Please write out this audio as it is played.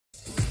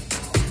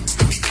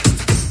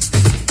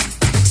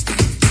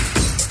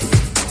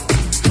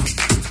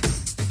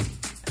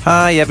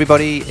Hi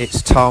everybody,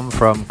 it's Tom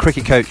from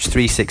Cricket Coach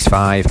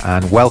 365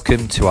 and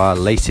welcome to our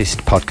latest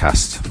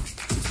podcast.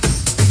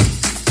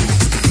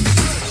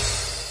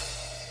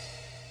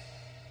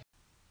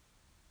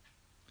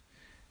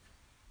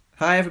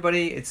 Hi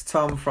everybody, it's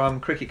Tom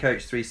from Cricket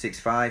Coach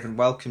 365 and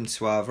welcome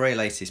to our very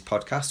latest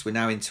podcast. We're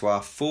now into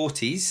our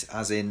 40s,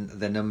 as in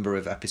the number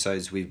of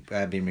episodes we've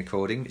been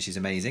recording, which is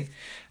amazing.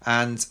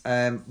 And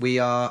we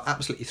are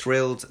absolutely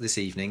thrilled this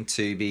evening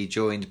to be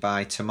joined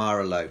by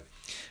Tamara Lowe.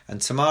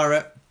 And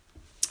Tamara,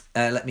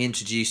 let me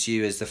introduce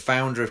you as the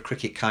founder of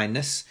Cricket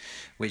Kindness,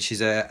 which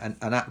is an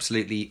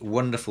absolutely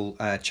wonderful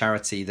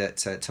charity that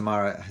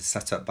Tamara has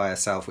set up by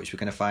herself, which we're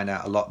going to find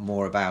out a lot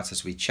more about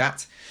as we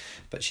chat.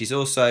 But she's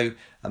also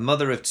a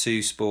mother of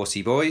two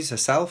sporty boys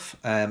herself,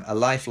 a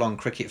lifelong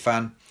cricket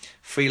fan,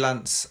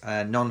 freelance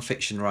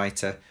non-fiction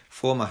writer,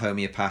 former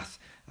homeopath,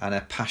 and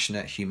a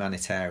passionate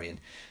humanitarian.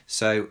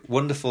 So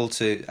wonderful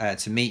to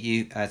meet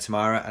you,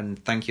 Tamara,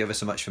 and thank you ever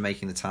so much for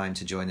making the time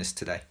to join us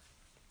today.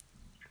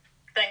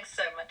 Thanks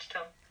so much,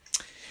 Tom.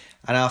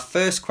 And our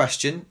first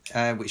question,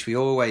 which we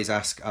always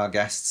ask our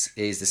guests,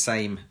 is the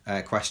same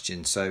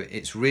question. So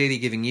it's really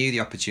giving you the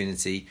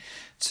opportunity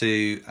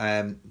to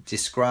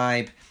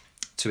describe,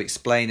 to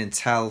explain and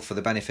tell, for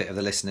the benefit of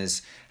the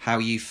listeners, how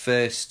you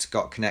first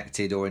got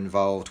connected or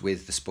involved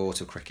with the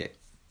sport of cricket.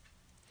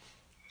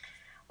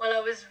 Well,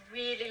 I was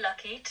really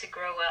lucky to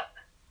grow up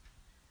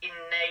in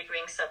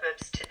neighbouring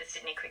suburbs to the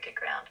Sydney cricket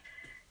ground.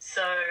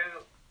 So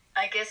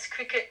I guess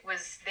cricket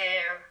was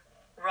there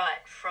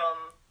right from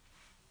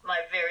my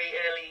very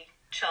early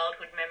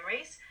childhood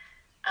memories.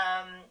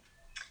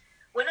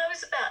 When I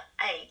was about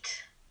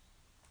 8,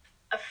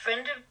 a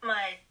friend of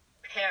my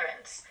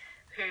parents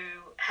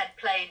who had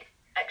played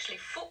actually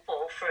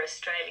football for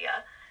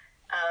Australia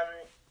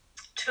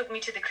took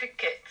me to the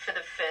cricket for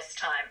the first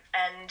time.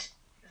 And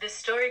the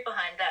story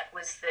behind that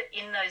was that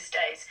in those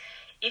days,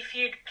 if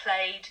you'd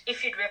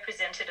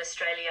represented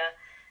Australia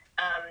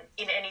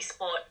in any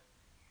sport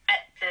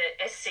at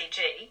the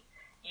SCG,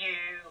 you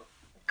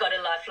got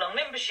a lifelong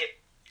membership.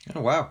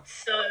 Oh wow!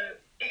 So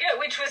yeah,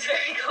 which was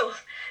very cool.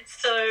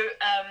 So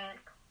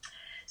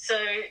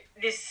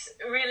this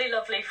really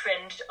lovely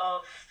friend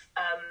of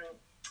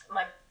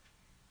my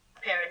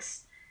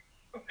parents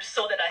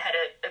saw that I had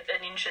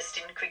an interest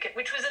in cricket,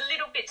 which was a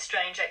little bit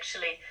strange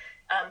actually,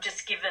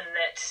 just given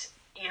that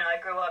I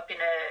grew up in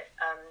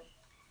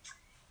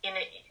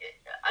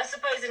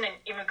an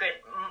immigrant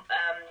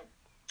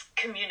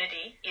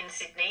community in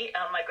Sydney.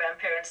 My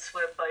grandparents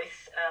were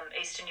both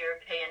Eastern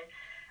European.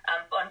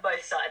 On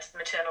both sides,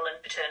 maternal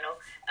and paternal,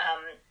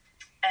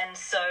 and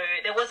so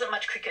there wasn't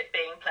much cricket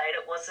being played.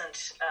 It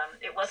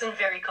wasn't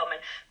very common,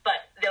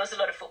 but there was a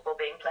lot of football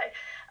being played.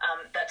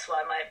 That's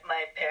why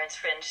my parents'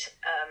 friend,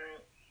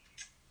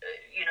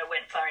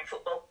 went far in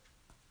football.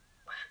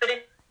 But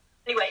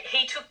anyway,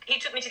 he took me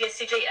to the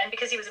SCG, and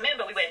because he was a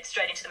member, we went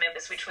straight into the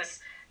members, which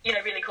was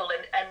really cool.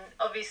 And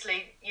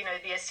obviously,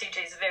 the SCG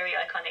is a very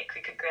iconic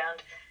cricket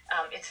ground.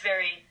 It's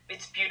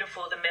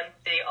beautiful.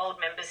 The old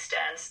members'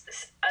 stands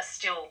are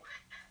still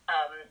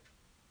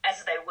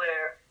as they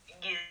were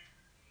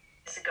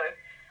years ago.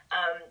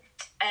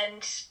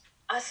 And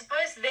I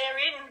suppose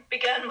therein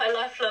began my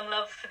lifelong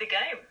love for the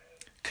game.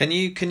 Can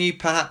you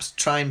perhaps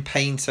try and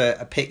paint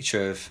a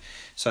picture of,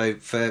 so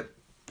for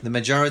the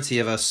majority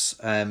of us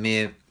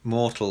mere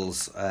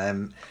mortals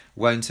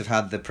won't have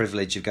had the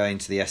privilege of going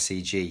to the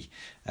SCG.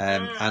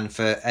 And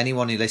for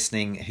anyone who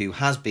listening who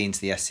has been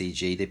to the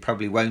SCG, they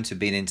probably won't have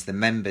been into the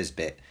members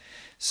bit.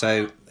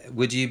 So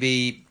would you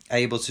be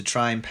able to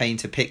try and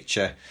paint a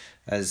picture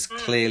as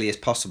clearly as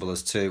possible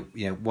as to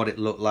what it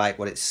looked like,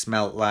 what it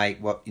smelt like,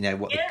 what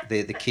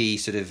the key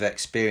sort of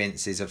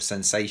experiences of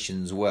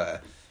sensations were?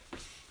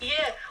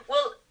 Yeah,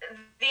 well,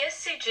 the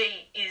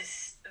SCG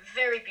is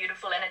very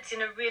beautiful and it's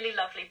in a really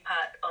lovely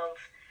part of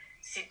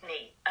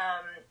Sydney.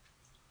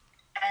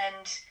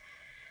 And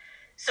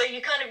so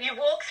you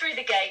walk through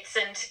the gates,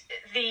 and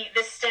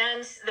the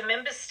stands, the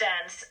member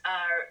stands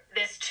are,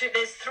 there's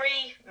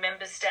 3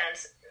 member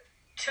stands.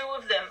 2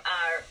 of them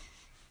are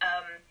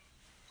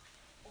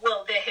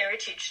they're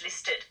heritage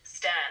listed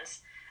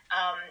stands.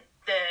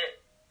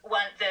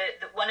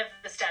 One of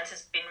the stands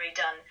has been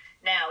redone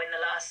now in the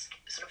last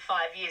sort of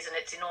 5 years, and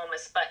it's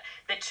enormous. But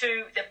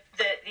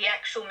the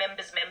actual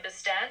member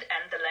stand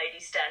and the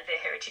ladies stand, they're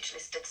heritage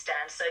listed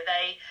stands. So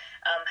they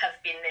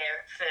have been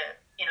there for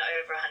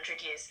over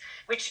 100 years,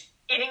 which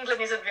in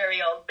England isn't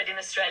very old, but in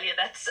Australia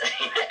that's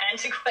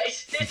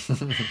antiquated.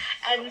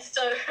 And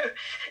so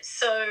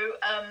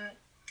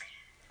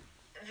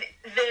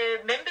the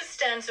member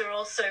stands are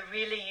also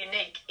really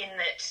unique in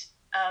that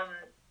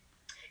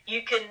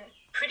you can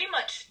pretty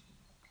much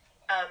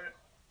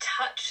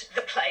touch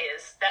the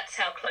players. That's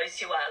how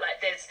close you are.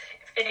 Like, if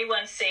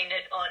anyone's seen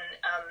it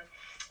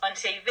on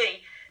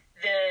TV,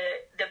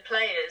 the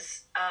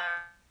players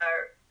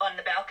are on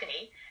the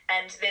balcony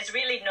and there's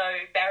really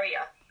no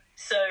barrier.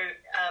 So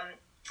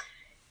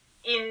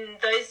in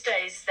those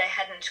days they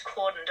hadn't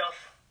cordoned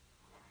off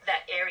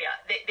that area.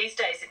 These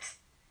days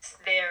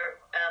they're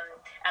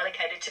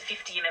allocated to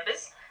 50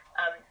 members,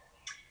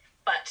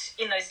 but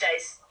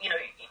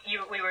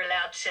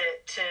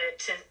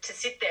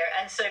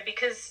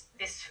because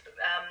this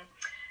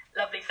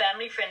lovely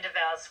family friend of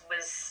ours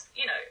was,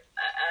 you know,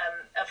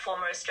 a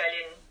former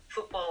Australian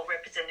football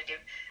representative,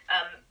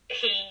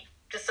 he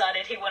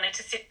decided he wanted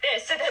to sit there,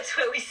 so that's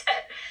where we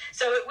sat.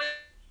 So it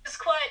was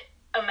quite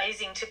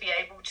amazing to be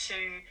able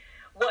to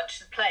watch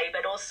the play,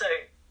 but also,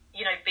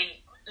 you know,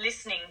 be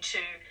listening to,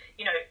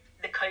 you know,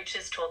 the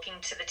coaches talking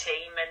to the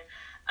team and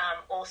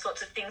all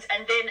sorts of things.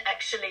 And then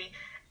actually,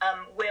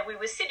 where we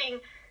were sitting,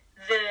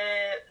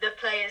 the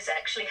players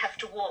actually have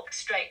to walk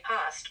straight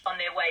past on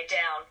their way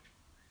down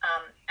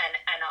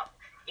and up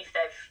if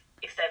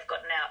they've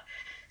gotten out.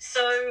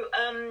 So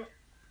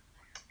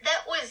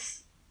that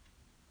was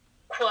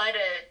quite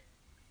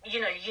a, you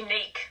know,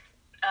 unique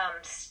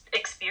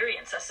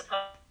experience, I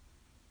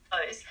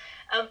suppose.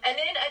 And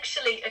then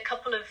actually a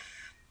couple of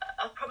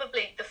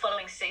probably the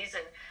following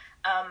season,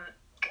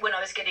 when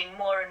I was getting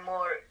more and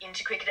more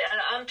into cricket,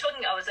 and I'm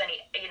talking, I was only,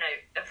 you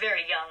know, a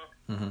very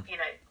young, you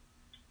know,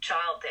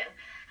 child then.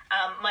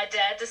 My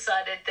dad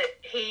decided that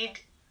he'd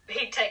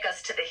take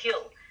us to the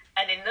hill,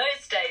 and in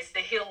those days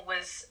the hill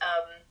was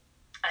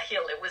a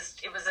hill. It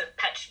was a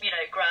patch, you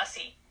know,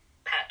 grassy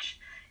patch.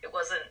 It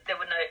wasn't. There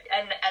were no,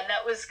 and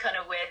that was kind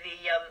of where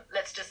the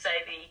let's just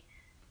say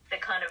the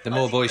kind of the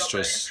more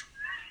boisterous.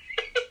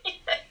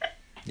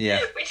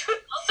 Yeah. Which was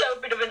also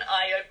a bit of an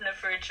eye opener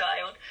for a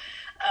child.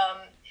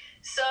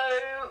 So,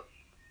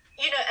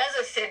 you know, as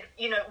I said,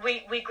 you know,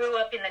 we grew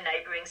up in the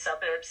neighbouring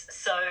suburbs,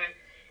 so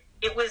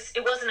it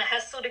wasn't a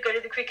hassle to go to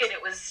the cricket.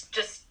 It was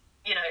just,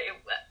 you know,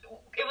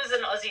 it was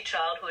an Aussie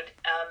childhood,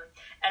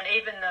 and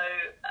even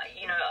though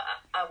you know,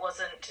 I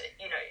wasn't,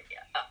 you know,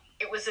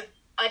 it was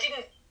I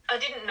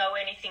didn't know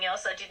anything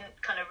else. I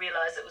didn't kind of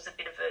realise it was a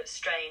bit of a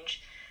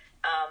strange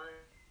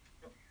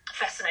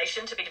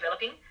fascination to be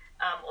developing.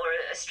 Or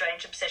a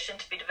strange obsession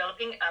to be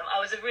developing. I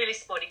was a really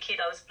sporty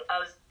kid. I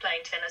was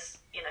playing tennis,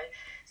 you know,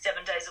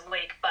 7 days a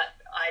week, but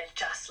I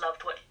just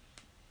loved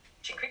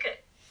watching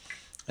cricket.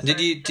 And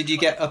did you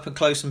get up and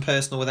close and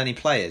personal with any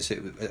players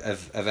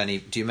of any?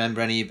 Do you remember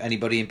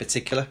anybody in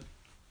particular?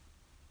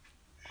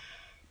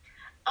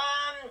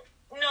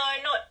 No,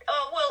 not.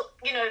 Oh well,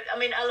 you know, I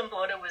mean, Alan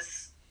Border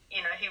was,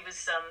 you know, he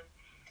was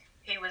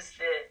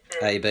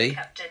the AB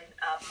captain.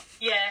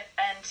 Yeah,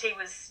 and he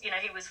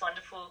was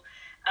wonderful.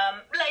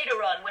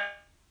 Later on, when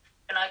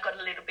I got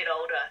a little bit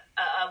older,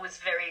 I was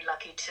very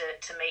lucky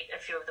to meet a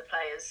few of the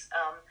players,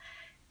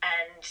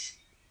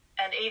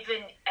 and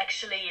even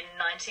actually in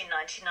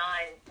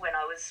 1999, when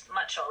I was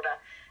much older,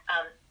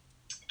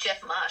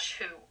 Jeff Marsh,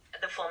 who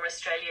the former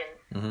Australian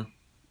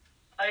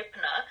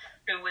opener,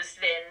 who was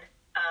then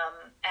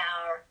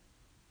our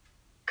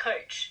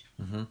coach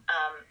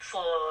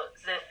for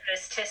the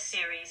first Test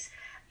series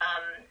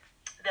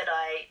that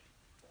I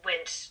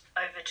went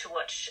over to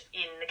watch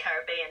in the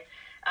Caribbean.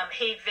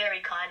 He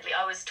very kindly,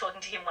 I was talking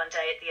to him one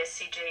day at the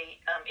SCG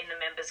in the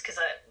members, because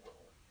I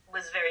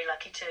was very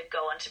lucky to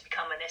go on to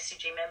become an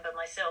SCG member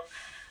myself,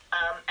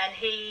 and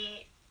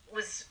he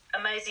was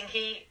amazing.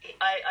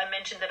 I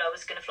mentioned that I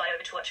was going to fly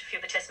over to watch a few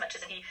of the Test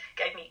matches, and he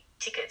gave me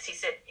tickets. He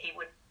said he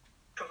would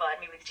provide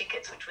me with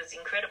tickets, which was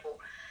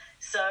incredible.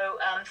 So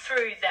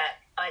through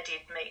that, I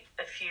did meet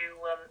a few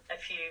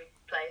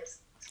players.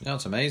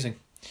 That's amazing.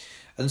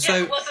 And so,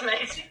 yeah, it was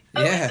amazing.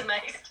 I was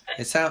amazed.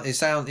 It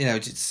sounds, you know,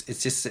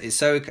 it's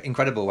so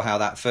incredible how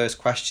that first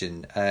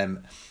question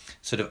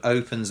sort of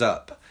opens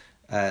up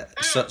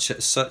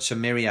such a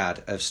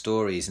myriad of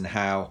stories, and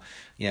how,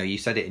 you know, you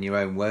said it in your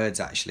own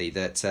words actually,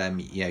 that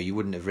you know, you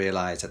wouldn't have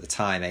realised at the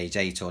time, age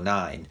 8 or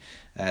 9,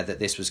 that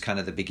this was kind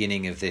of the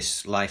beginning of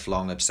this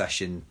lifelong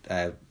obsession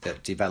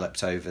that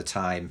developed over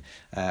time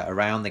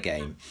around the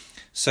game.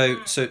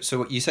 So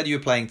you said you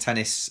were playing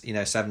tennis, you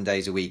know, 7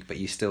 days a week, but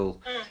you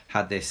still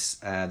had this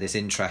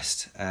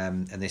interest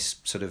and this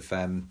sort of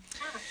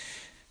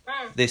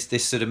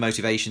this sort of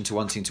motivation to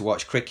wanting to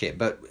watch cricket.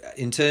 But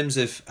in terms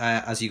of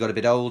as you got a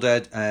bit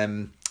older,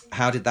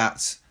 how did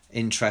that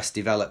interest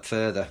develop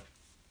further?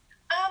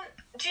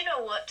 Do you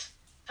know what,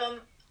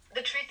 Tom?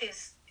 The truth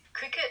is,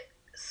 cricket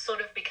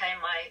sort of became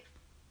my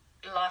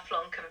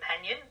lifelong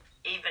companion,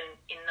 even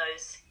in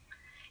those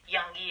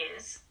young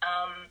years.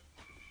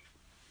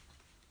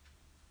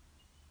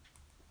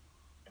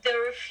 There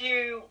were a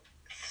few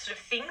sort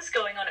of things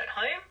going on at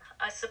home,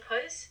 I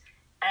suppose,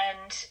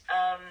 and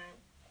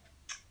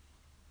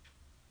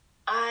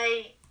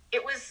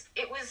it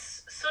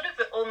was sort of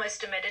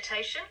almost a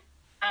meditation,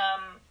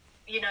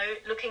 you know,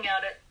 looking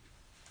out at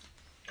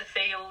the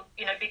field,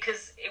 you know,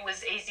 because it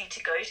was easy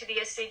to go to the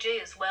SCG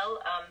as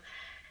well.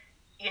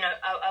 You know,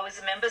 I was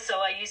a member, so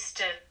I used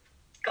to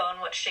go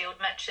and watch Shield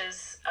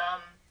matches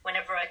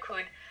whenever I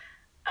could.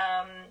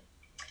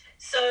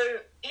 So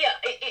yeah,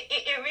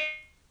 it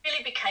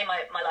really became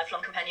my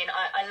lifelong companion.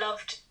 I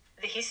loved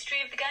the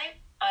history of the game.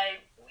 I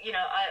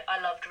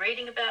loved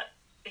reading about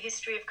the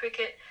history of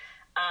cricket.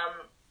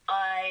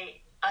 I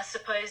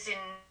suppose in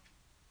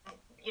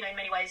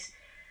many ways,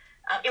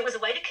 it was a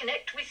way to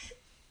connect with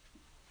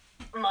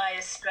my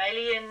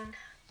Australian-ness,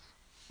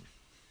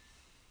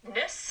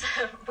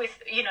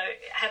 with, you know,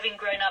 having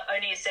grown up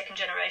only a second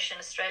generation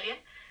Australian.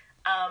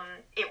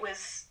 it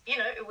was,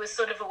 it was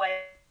sort of a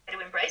way to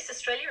embrace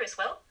Australia as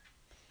well.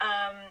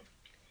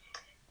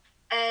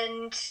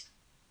 And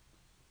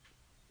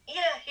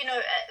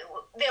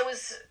there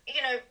was,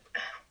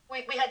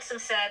 we had some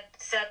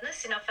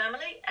sadness in our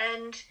family,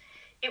 and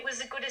it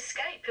was a good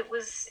escape. It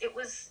was,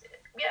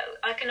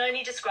 I can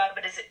only describe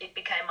it as it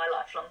became my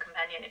lifelong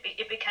companion.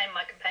 It became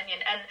my companion,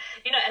 and,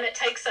 and it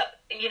takes up,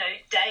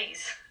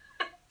 days.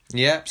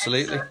 Yeah,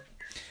 absolutely.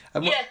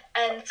 And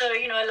so,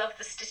 I love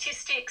the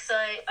statistics.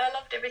 I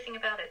loved everything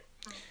about it.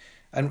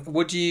 And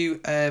would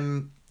you,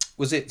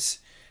 was it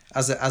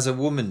as a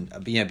woman,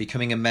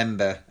 becoming a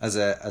member as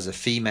a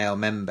female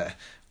member?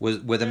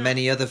 Were there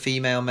many other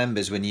female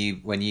members when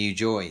you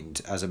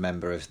joined as a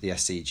member of the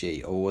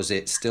SCG, or was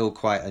it still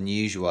quite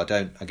unusual?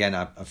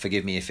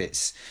 Forgive me if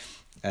it's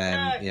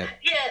No.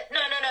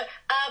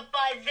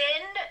 By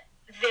then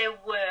there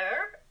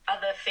were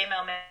other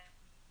female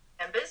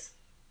members,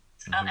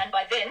 and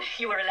by then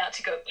you were allowed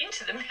to go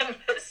into the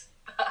members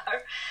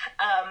bar.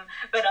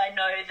 But I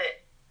know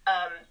that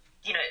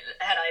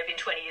had I been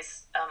 20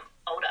 years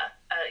older,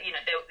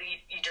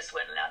 you just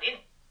weren't allowed in.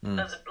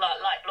 Those are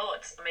like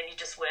lords. I mean, you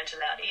just weren't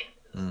allowed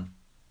in.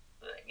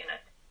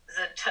 It's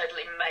a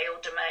totally male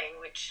domain,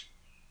 which,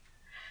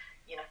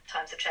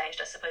 times have changed,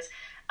 I suppose.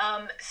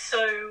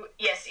 So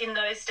yes, in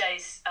those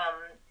days,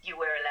 you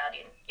were allowed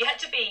in. You had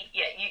to be,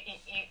 you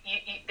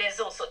there's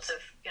all sorts of,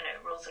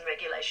 rules and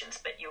regulations,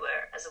 but you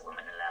were, as a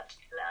woman,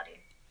 allowed in.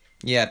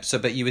 Yeah. So,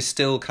 but you were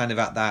still kind of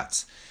at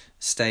that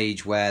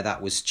stage where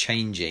that was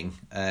changing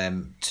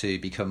to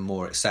become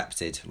more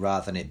accepted,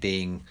 rather than it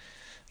being,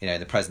 in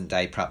the present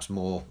day, perhaps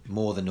more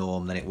the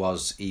norm than it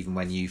was even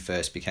when you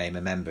first became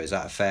a member. Is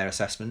that a fair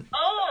assessment?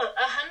 Oh,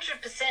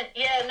 100%.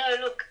 Yeah, no,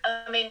 look,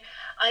 I mean,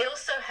 I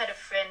also had a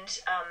friend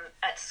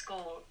at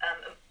school,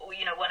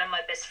 one of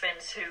my best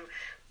friends who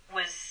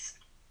was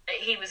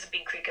a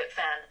big cricket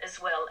fan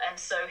as well. And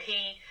so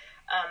he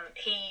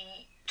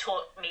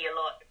taught me a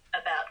lot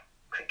about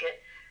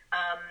cricket,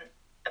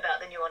 about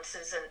the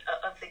nuances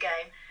of the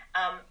game.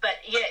 But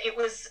yeah, it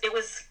was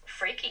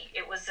freaky.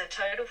 It was a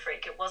total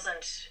freak. It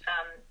wasn't,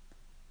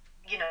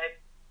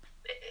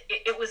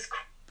 it was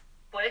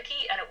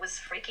quirky, and it was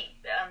freaky.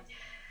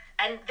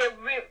 And there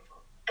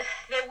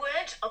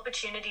weren't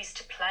opportunities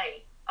to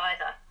play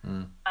either.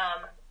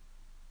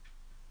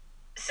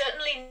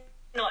 Certainly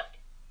not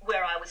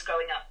where I was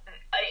growing up.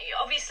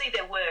 Obviously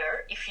there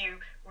were, if you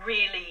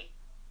really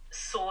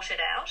sought it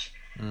out.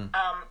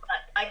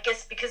 I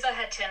guess because I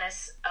had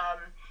tennis,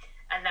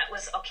 and that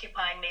was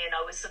occupying me, and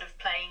I was sort of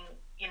playing,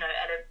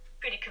 at a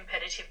pretty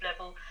competitive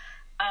level,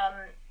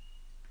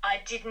 I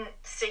didn't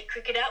seek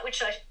cricket out,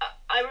 which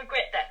I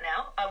regret that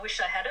now. I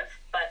wish I had have,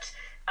 but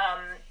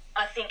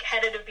I think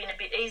had it have been a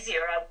bit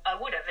easier, I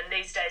would have. And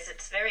these days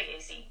it's very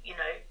easy,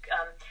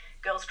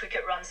 girls'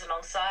 cricket runs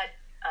alongside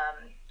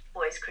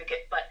boys'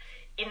 cricket, but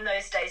in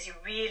those days you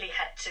really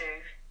had to,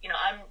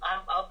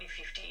 I'll be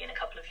 50 in a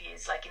couple of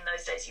years. Like, in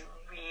those days you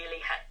really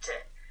had to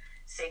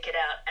seek it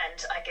out,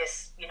 and I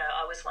guess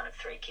I was one of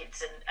 3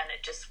 kids, and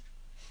it just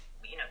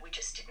we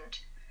just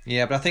didn't.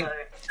 Yeah, but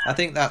I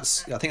think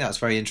that's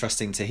very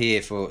interesting to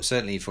hear,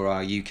 certainly for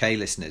our UK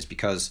listeners,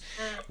 because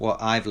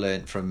what I've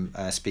learned from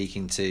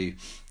speaking to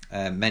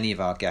many of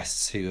our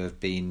guests who have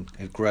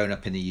grown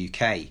up in the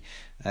UK,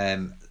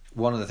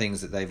 one of the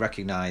things that they've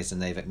recognised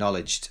and they've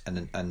acknowledged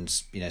and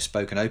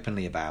spoken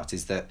openly about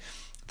is that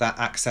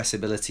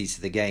accessibility to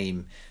the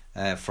game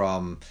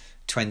from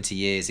 20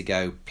 years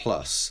ago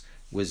plus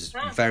was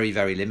very,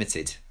 very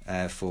limited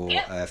for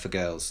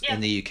girls in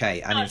the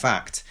UK. And in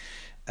fact,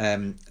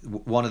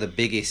 one of the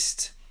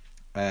biggest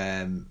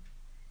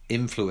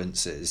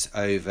influences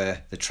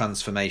over the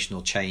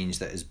transformational change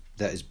that is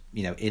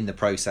in the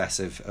process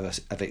of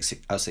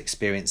us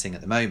experiencing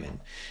at the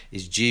moment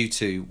is due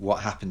to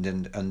what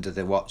happened under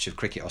the watch of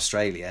Cricket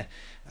Australia,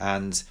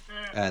 and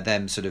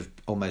them sort of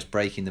almost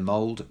breaking the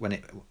mould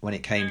when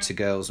it came to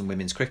girls and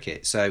women's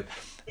cricket. So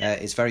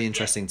it's very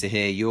interesting to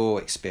hear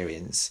your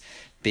experience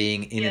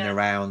being in and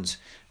around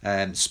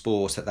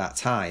sport at that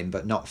time,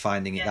 but not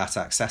finding it that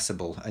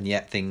accessible, and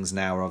yet things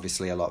now are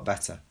obviously a lot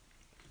better.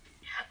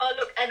 Oh,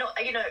 look, and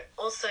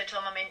also,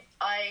 Tom, I mean,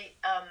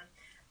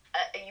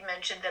 you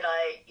mentioned that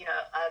I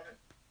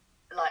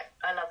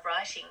love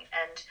writing,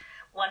 and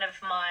one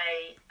of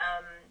my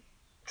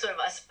sort of,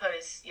 I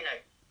suppose,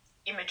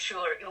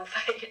 immature,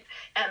 ill-fated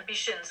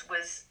ambitions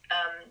was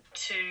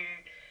to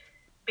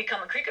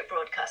become a cricket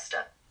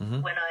broadcaster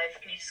when I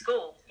finished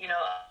school.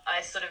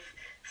 I sort of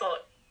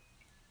thought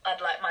I'd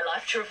like my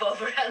life to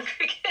revolve around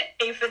cricket,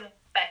 even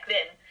back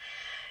then.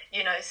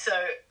 So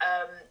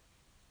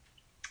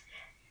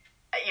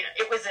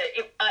it was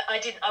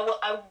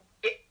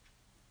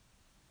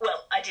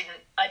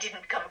I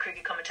didn't become a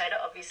cricket commentator,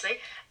 obviously,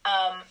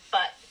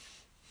 but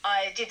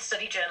I did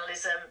study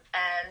journalism,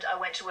 and I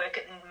went to work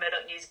at the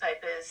Murdoch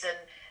newspapers, and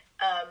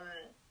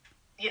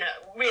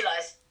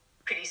realised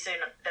pretty soon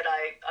that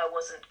I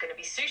wasn't going to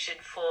be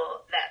suited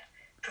for that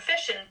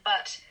profession.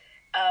 But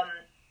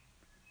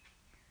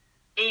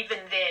even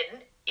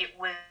then,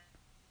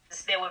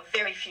 there were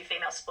very few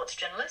female sports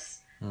journalists.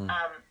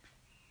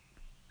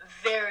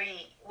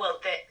 Very well.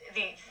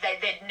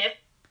 There'd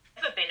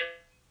never been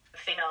a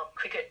female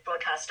cricket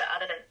broadcaster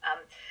other than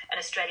an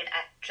Australian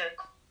actor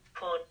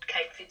called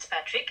Kate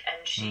Fitzpatrick,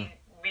 and she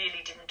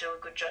really didn't do a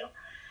good job.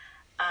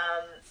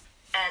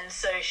 And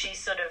so she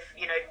sort of,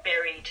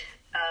 buried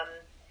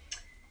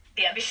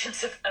the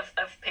ambitions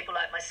of people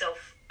like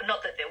myself.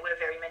 Not that there were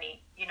very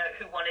many,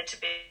 who wanted to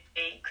be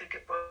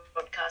cricket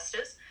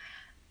broadcasters.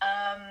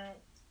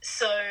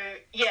 So,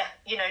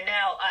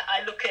 now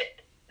I look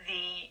at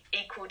the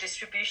equal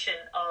distribution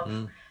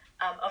of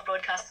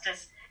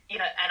broadcasters,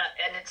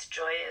 and it's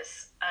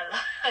joyous.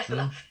 I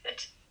love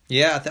it.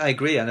 Yeah, I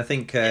agree, and I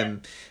think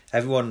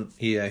everyone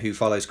who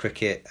follows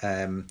cricket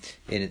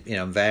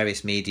in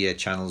various media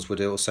channels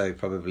would also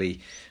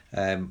probably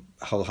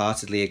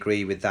wholeheartedly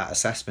agree with that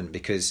assessment,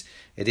 because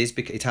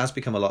it has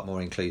become a lot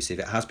more inclusive.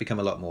 It has become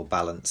a lot more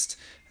balanced,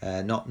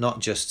 not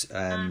just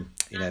men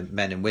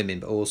and women,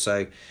 but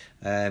also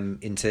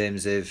in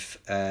terms of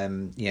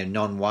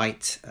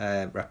non-white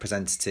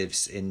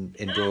representatives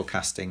in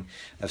broadcasting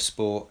of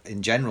sport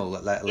in general,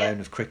 let alone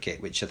of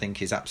cricket, which I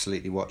think is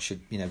absolutely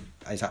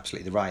is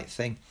absolutely the right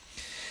thing.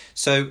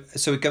 So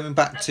we're going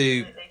back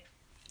Absolutely.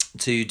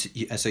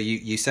 so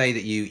you say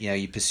that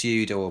you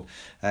pursued or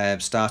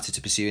started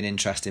to pursue an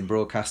interest in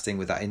broadcasting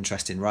with that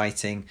interest in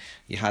writing.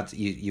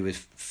 You were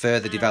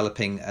further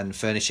developing and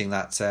furnishing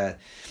that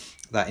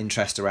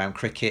interest around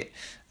cricket.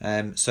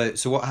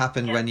 So what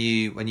happened when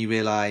you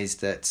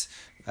realised that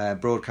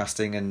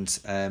broadcasting and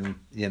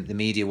the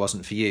media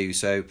wasn't for you?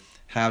 So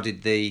how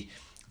did the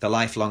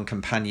lifelong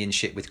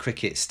companionship with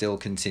cricket still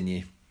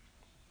continue?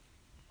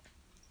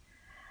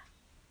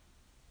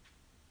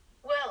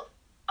 Well,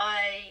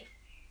 I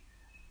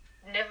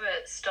never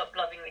stopped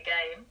loving the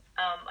game.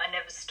 I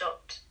never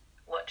stopped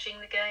watching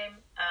the game.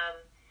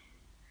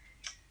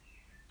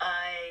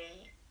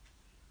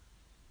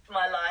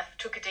 My life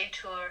took a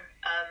detour.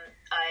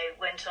 I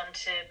went on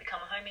to become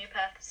a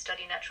homeopath,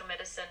 study natural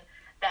medicine.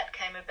 That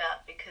came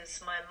about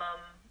because my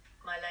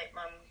late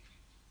mum,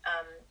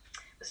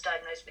 was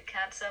diagnosed with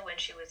cancer when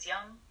she was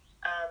young,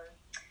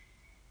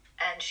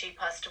 and she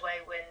passed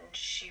away when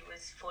she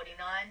was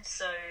 49.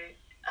 So,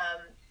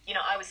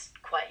 I was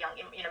quite young.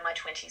 My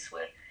 20s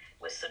were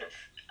sort of,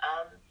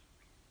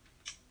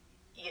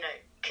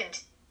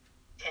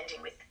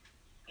 contending with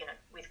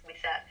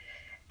that,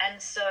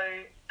 and so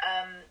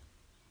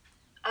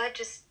I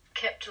just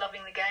kept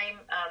loving the game.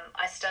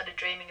 I started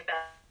dreaming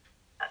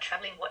about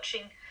travelling,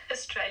 watching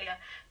Australia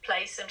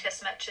play some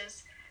test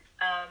matches,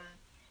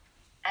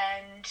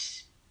 and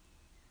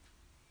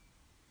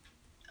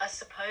I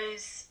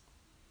suppose,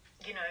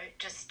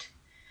 just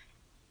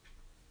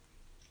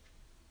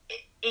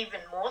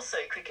even more so,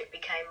 cricket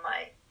became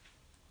my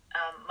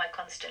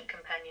constant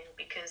companion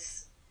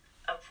because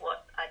of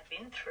what I'd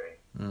been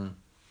through.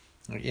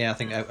 Yeah, I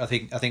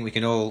think we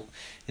can all,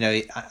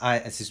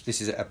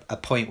 this is a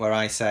point where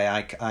I say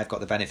I've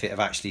got the benefit of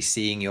actually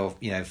seeing your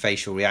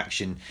facial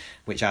reaction,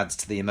 which adds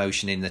to the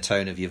emotion in the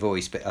tone of your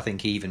voice. But I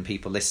think even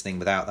people listening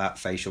without that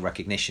facial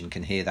recognition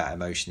can hear that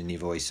emotion in your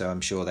voice, so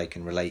I'm sure they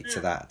can relate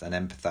to that and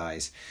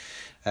empathise.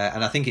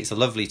 And I think it's a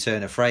lovely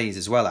turn of phrase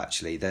as well,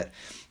 actually, that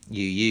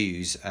you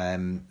use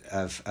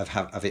of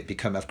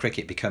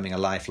cricket becoming a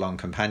lifelong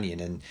companion.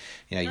 And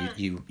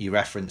you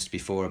referenced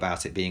before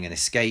about it being an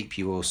escape.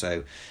 You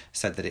also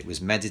said that it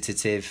was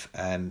meditative.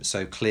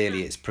 So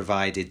clearly it's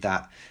provided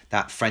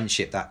that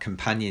friendship, that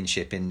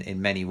companionship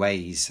in many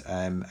ways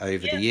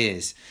over the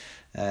years.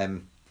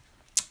 And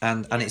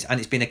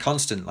it's been a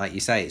constant, like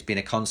you say. It's been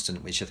a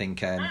constant, which I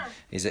think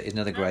is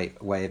another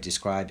great way of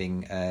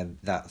describing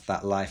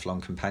that lifelong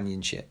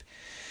companionship.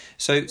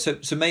 So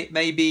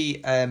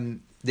maybe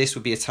this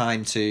would be a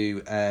time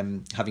to,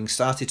 having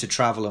started to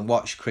travel and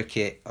watch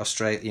cricket,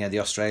 the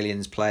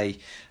Australians play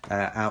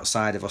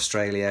outside of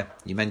Australia.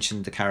 You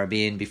mentioned the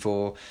Caribbean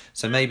before,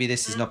 so maybe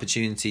this is an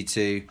opportunity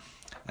to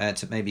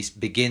maybe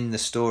begin the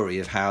story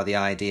of how the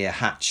idea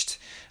hatched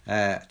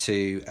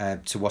to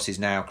what is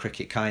now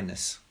Cricket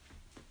Kindness.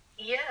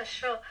 Yeah,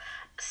 sure.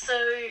 So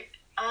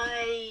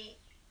I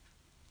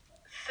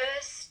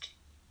first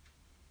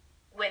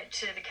went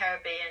to the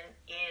Caribbean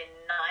in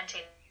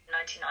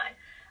 1999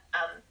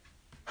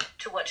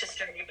 to watch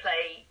Australia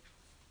play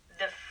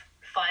the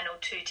final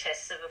two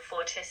tests of a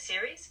 4-test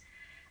series.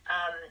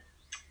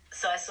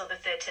 So I saw the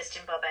third test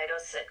in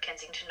Barbados at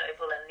Kensington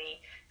Oval and the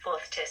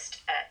fourth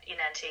test in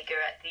Antigua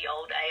at the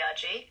old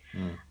ARG.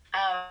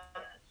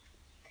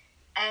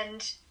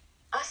 And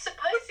I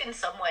suppose in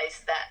some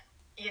ways that,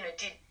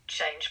 did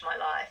change my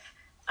life.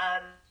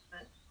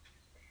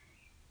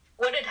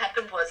 What had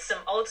happened was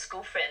some old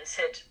school friends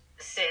had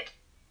said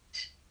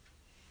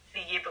the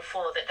year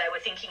before that they were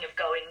thinking of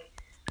going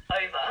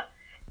over,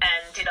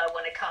 and did I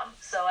want to come?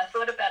 So I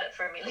thought about it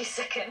for a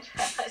millisecond,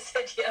 and I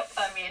said, yep,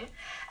 I'm in.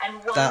 And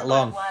one by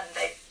one,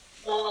 they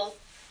all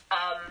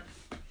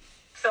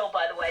fell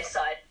by the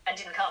wayside and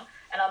didn't come.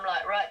 And I'm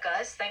like, right,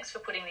 guys, thanks for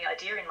putting the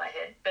idea in my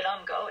head, but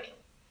I'm going.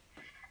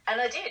 And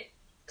I did.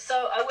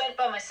 So I went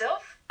by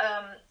myself.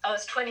 I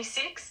was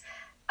 26.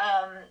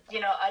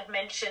 I'd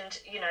mentioned,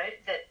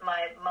 that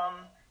my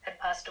mum had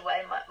passed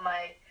away.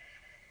 My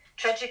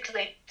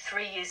tragically,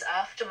 3 years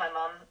after my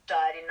mum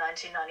died in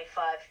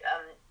 1995,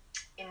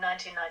 in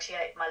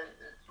 1998,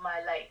 my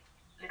late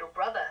little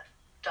brother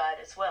died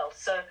as well.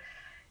 So,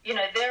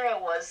 there I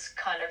was,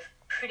 kind of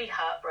pretty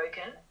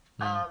heartbroken,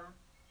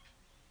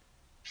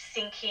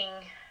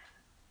 thinking,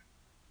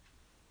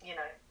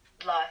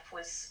 life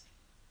was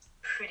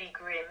pretty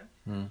grim.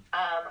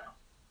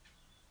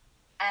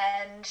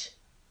 And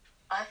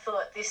I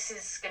thought, this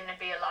is going to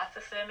be a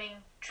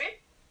life-affirming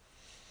trip.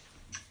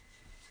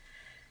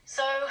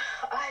 So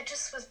I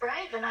just was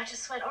brave, and I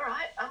just went, all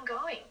right, I'm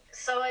going.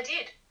 So I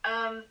did.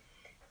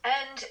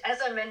 And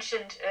as I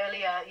mentioned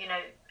earlier,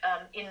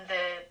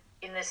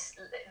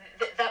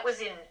 that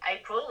was in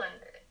April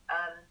and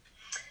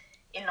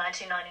in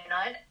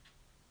 1999,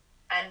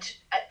 and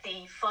at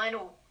the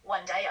final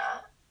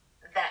one-dayer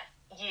that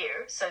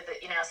year, so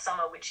that in our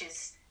summer, which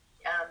is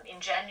in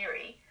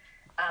January,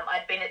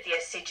 I'd been at the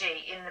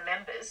SCG in the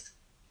members.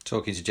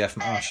 Talking to Jeff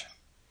Marsh.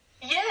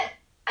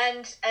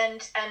 And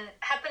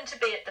happened to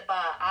be at the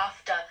bar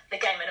after the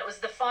game, and it was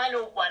the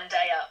final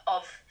one-dayer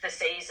of the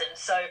season.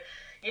 So,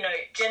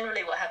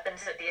 generally what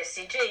happens at the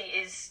SCG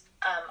is,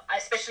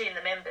 especially in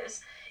the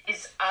members,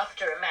 is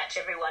after a match,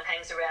 everyone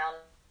hangs around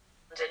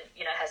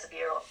and, has a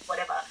beer or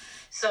whatever.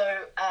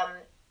 So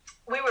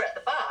we were at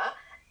the bar,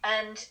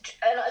 and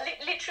I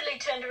literally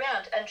turned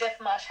around, and Jeff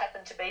Marsh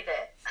happened to be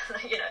there,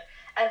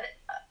 and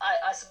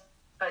I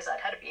suppose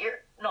I'd had a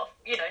beer, not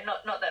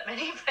that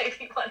many,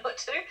 maybe one or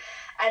two,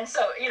 and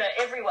so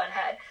everyone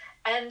had,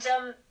 and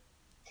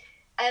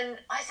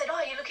I said,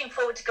 "Oh, you're looking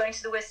forward to going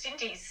to the West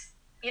Indies?"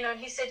 And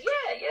he said,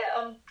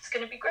 "Yeah, it's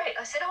going to be great."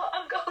 I said, "Oh,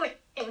 I'm going,"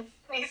 and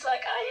he's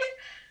like, "Are you?"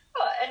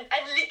 Oh,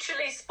 and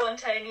literally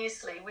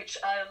spontaneously, which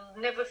I'll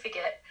never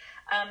forget,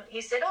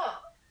 he said,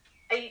 "Oh,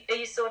 are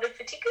you sorted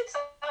for tickets?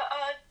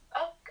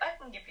 I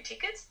can give you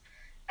tickets,"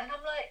 and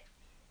I'm like,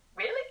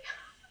 "Really?"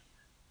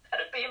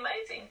 That'd be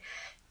amazing.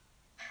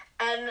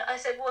 And I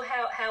said, well,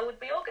 how would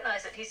we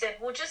organise it? He said,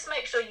 well, just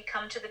make sure you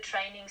come to the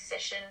training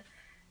session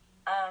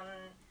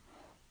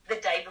the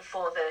day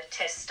before the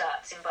test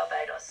starts in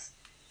Barbados.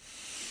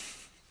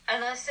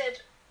 And I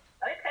said,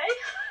 okay,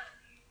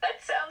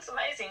 that sounds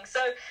amazing. So,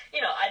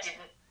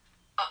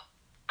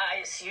 I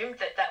assumed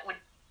that would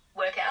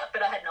work out,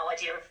 but I had no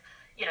idea of,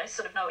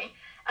 sort of knowing.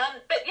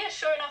 But yeah,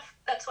 sure enough,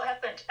 that's what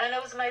happened. And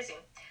it was amazing.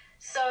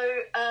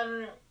 So,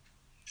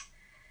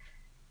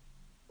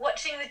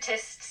 watching the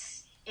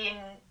tests in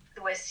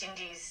the West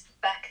Indies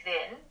back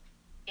then,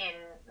 in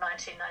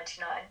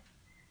 1999,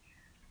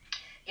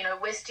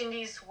 West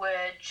Indies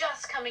were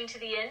just coming to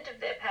the end of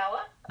their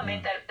power. I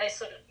mean, they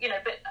sort of,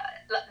 but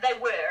they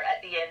were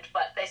at the end,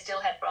 but they still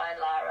had Brian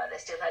Lara, they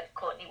still had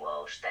Courtney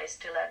Walsh, they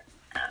still had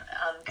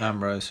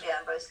Ambrose. Yeah,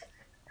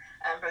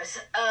 Ambrose.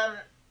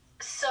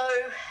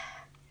 So...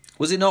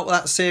 Was it not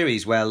that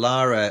series where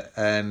Lara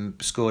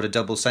scored a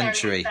double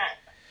century?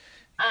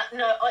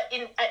 No,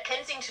 at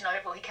Kensington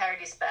Oval, he carried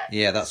his bat.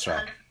 Yeah, that's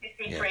right.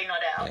 153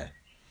 not out.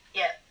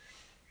 Yeah.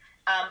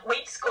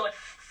 We'd scored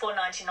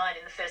 499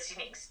 in the first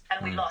innings,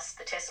 and we lost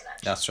the Test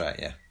match. That's right.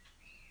 Yeah,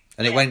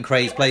 and it went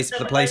crazy.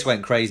 The place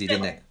went crazy,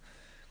 didn't it?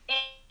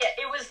 Yeah,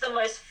 it was the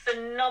most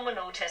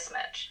phenomenal Test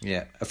match.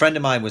 Yeah, a friend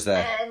of mine was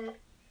there. And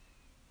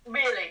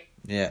really.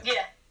 Yeah.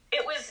 Yeah,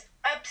 it was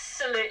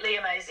absolutely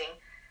amazing.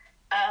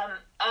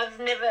 I've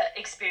never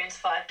experienced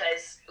 5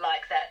 days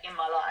like that in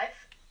my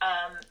life.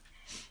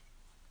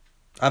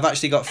 I've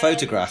actually got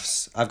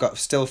photographs. I've got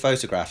still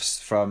photographs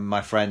from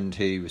my friend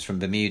who was from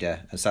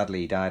Bermuda, and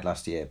sadly he died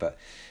last year. But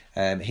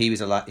he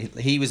was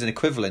an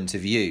equivalent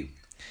of you,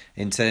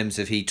 in terms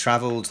of he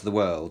travelled the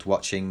world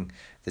watching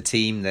the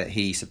team that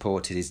he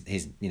supported,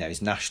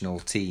 his national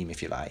team,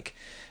 if you like,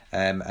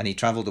 and he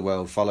travelled the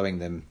world following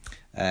them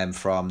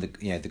from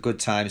the good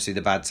times through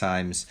the bad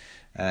times,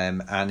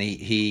 and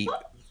he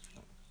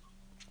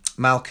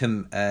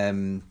Malcolm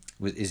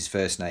is his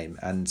first name,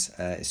 and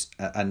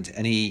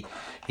he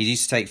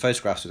used to take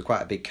photographs with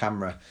quite a big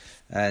camera,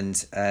 and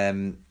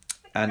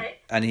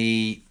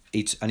he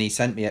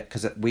sent me it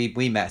because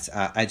we met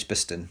at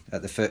Edgbaston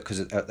at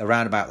because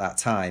around about that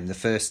time the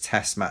first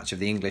Test match of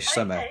the English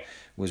summer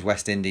was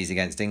West Indies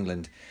against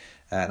England,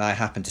 and I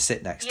happened to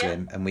sit next to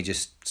him, and we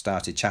just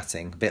started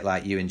chatting a bit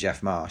like you and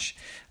Jeff Marsh,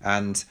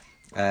 and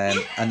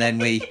then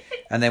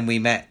we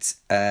met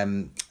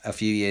a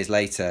few years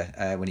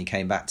later when he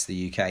came back to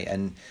the UK,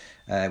 and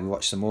we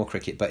watched some more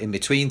cricket. But in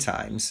between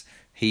times,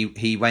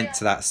 he went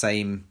to that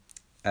same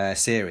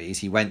series.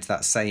 He went to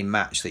that same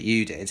match that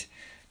you did,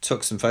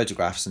 took some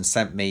photographs and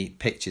sent me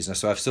pictures. And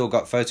so I've still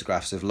got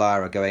photographs of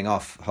Lara going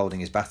off holding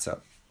his bat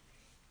up.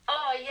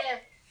 Oh yeah,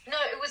 no,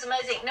 it was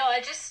amazing. No, I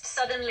just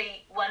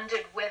suddenly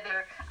wondered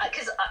whether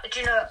because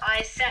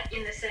I sat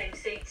in the same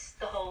seats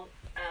the whole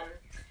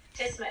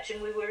Test match,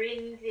 and we were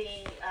in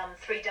the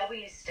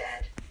 3W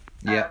stand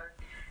at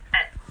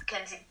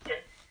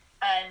Kensington,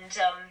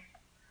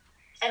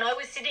 and I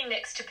was sitting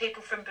next to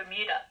people from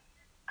Bermuda.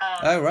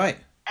 Oh right.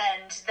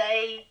 And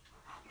they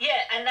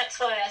Yeah, and that's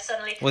why I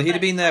suddenly... Well, he'd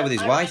have been there with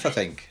his wife, I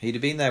think. He'd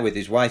have been there with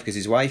his wife, because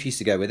his wife used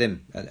to go with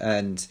him.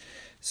 And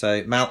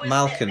so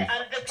Malcolm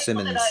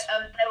Simmons...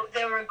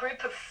 There were a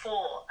group of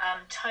 4.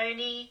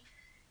 Tony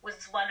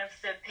was one of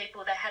the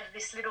people. They had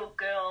this little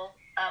girl...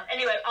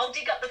 anyway, I'll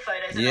dig up the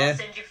photos and I'll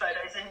send you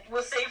photos and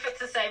we'll see if it's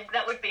the same.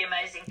 That would be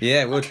amazing.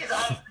 Yeah, it would. Because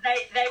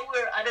they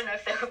were... I don't know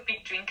if they were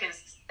big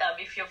drinkers,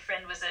 if your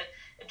friend was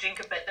a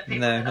drinker, but the people...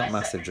 No, not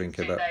massive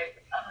drinker, but...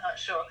 I'm not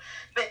sure.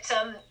 But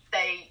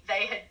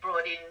they had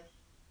brought in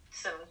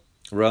some...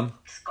 Rum?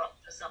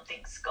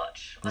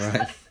 Scotch.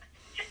 Right.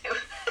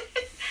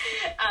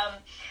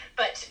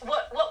 But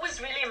what was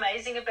really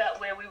amazing about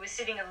where we were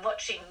sitting and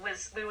watching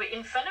was we were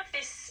in front of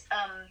this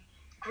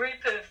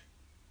group of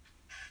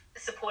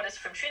supporters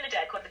from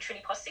Trinidad called the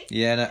Trini Posse.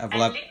 Yeah,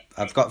 no,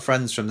 I've got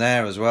friends from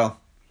there as well.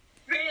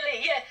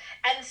 Really, yeah.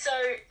 And so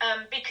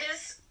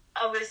because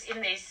I was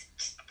in this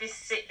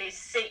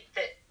seat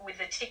that with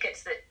the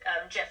tickets that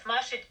Jeff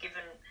Marsh had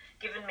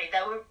given me,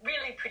 they were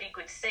really pretty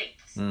good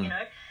seats, you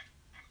know,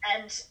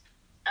 and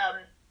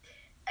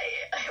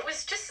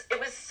it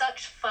was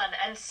such fun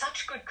and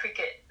such good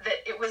cricket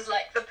that it was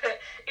like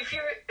if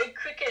you're a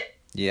cricket,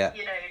 you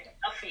know,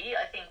 uffie,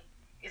 I think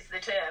is the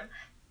term,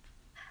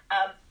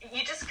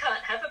 you just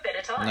can't have a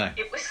better time. No.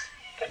 It was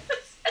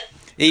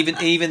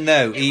even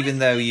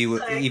though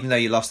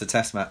you lost the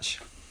Test match.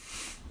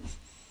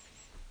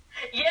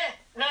 Yeah,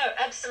 no,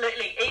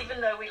 absolutely.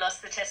 Even though we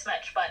lost the Test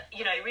match, but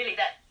you know, really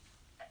that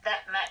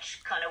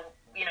match kind of,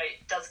 you know,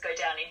 does go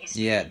down in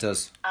history. Yeah, it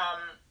does.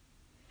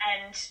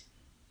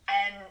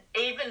 And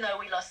even though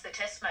we lost the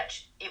Test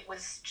match, it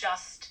was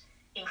just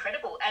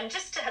incredible. And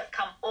just to have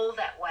come all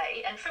that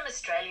way, and from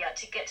Australia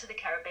to get to the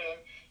Caribbean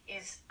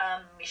is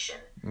a mission.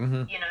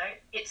 Mm-hmm. You know,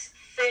 it's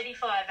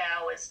 35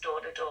 hours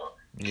door to door.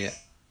 Yeah.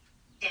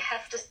 You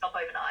have to stop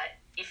overnight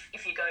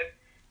if you go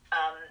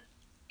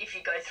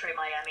through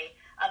Miami.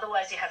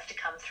 Otherwise, you have to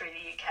come through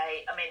the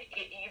UK. I mean,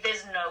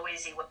 there's no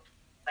easy way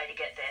to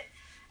get there.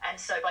 And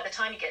so by the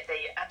time you get there,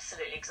 you're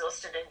absolutely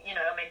exhausted. And, you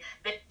know, I mean,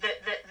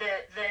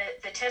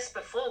 the test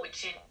before,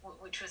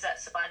 which was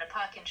at Sabina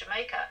Park in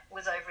Jamaica,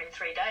 was over in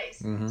 3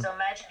 days. Mm-hmm. So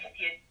imagine if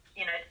you'd,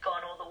 you know,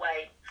 gone all the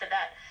way for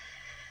that.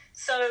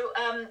 So,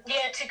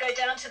 to go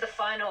down to the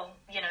final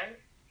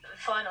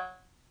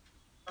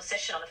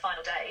session on the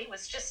final day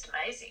was just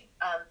amazing.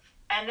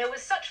 And there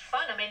was such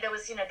fun. I mean, there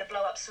was, you know, the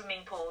blow-up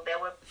swimming pool. There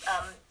were,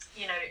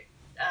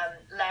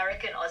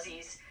 larrikin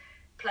Aussies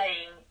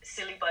playing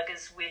silly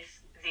buggers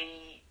with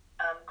the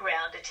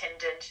ground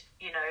attendant,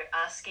 you know,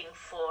 asking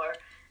for,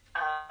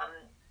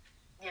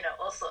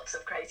 all sorts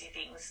of crazy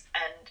things.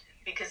 And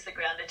because the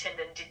ground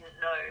attendant didn't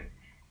know,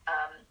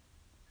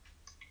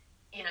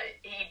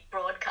 he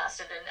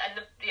broadcasted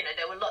and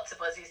there were lots of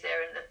Aussies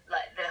there and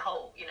the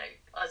whole, you know,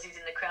 Aussies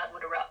in the crowd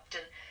would erupt.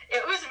 And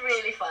it was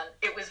really fun.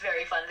 It was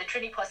very fun. The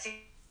Trini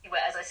Posse were,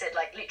 as I said,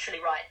 like literally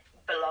right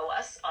below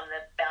us on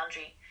the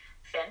boundary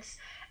fence.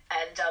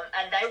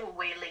 And they were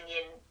wheeling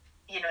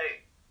in, you know,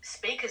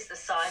 speakers the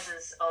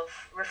sizes of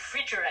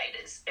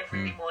refrigerators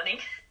every morning.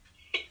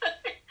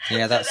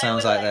 Yeah, that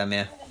sounds like them.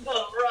 Yeah,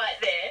 right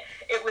there.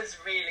 It was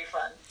really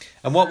fun.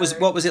 And what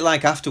was it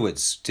like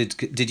afterwards?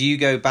 Did you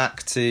go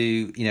back to,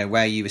 you know,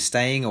 where you were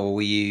staying, or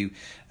were you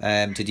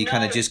did you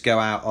kind of just go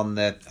out on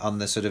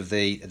the sort of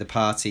the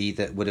party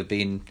that would have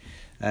been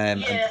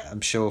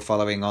I'm sure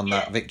following on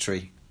that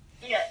victory?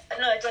 Yeah,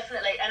 no,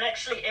 definitely. And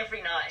actually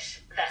every night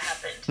that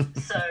happened.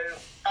 So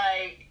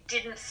I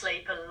didn't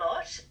sleep a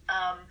lot.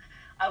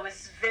 I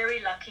was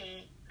very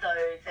lucky,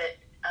 though, that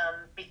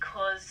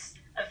because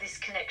of this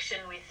connection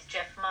with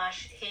Jeff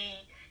Marsh,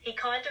 he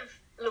kind of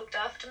looked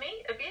after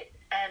me a bit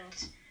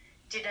and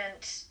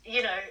didn't,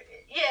 you know,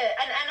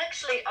 and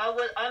actually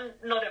I'm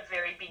not a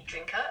very big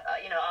drinker.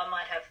 I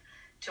might have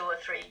 2 or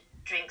 3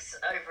 drinks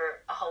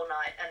over a whole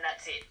night and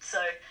that's it.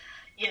 So,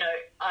 you know,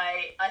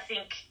 I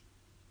think,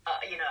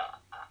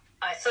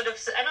 I sort of,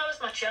 and I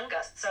was much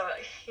younger, so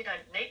you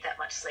don't need that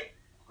much sleep,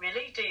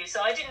 really, do you?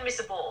 So I didn't miss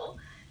a ball.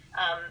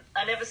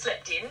 I never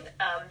slept in.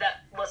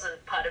 That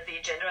wasn't part of the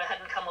agenda. I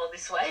hadn't come all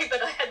this way,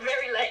 but I had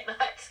very late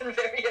nights and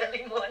very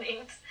early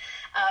mornings.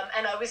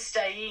 And I was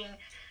staying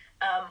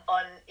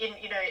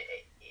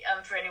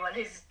for anyone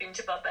who's been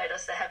to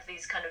Barbados, they have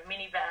these kind of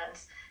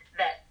minivans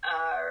that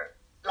are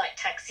like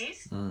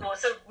taxis, or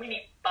sort of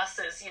mini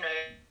buses, you know,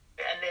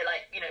 and they're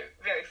like, you know,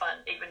 very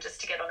fun, even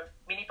just to get on a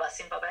minibus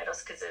in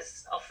Barbados because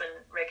there's often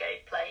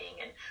reggae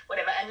playing and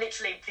whatever. And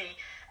literally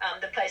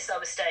the place I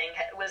was staying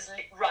was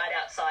right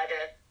outside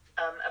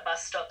a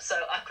bus stop, so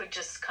I could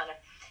just kind of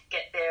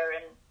get there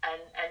and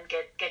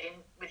get in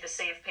with the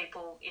sea of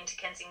people into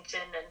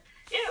Kensington, and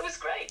yeah, it was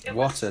great.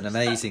 What an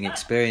amazing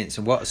experience,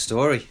 and what a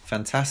story!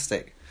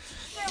 Fantastic.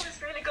 Yeah, it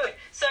was really good.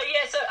 So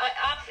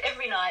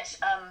every night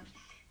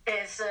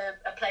there's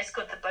a place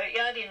called the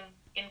Boatyard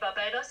in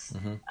Barbados,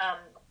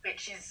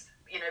 which is,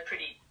 you know,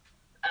 pretty.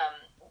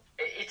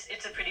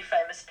 It's a pretty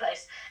famous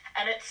place,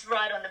 and it's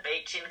right on the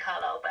beach in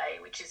Carlisle Bay,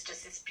 which is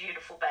just this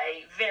beautiful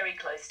bay, very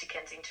close to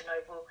Kensington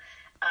Oval.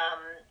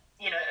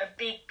 A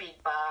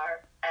big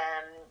bar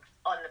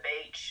on the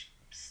beach,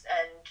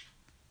 and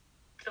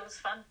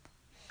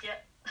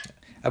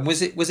And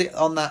was it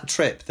on that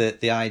trip that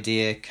the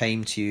idea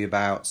came to you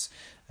about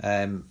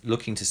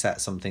looking to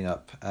set something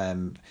up,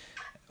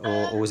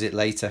 or was it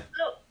later?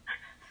 Look,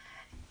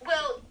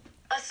 well,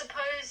 I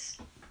suppose,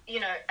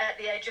 at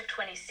the age of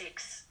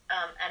 26,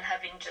 and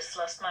having just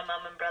lost my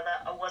mum and brother,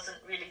 I wasn't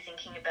really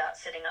thinking about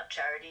setting up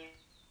charities.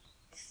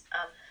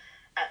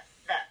 At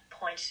that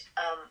point,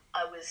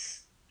 I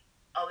was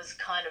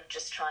kind of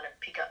just trying to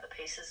pick up the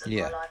pieces of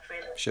my life,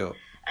 really. Sure.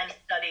 And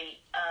study,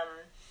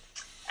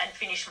 and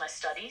finish my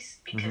studies,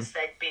 because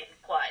they'd been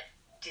quite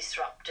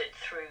disrupted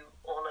through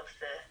all of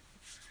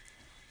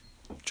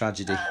the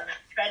tragedies.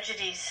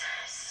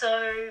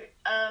 So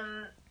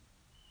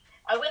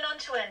I went on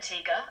to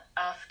Antigua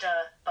after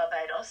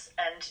Barbados,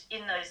 and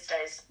in those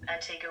days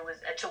Antigua was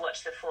to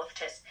watch the fourth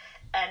test,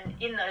 and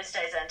in those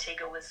days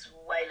Antigua was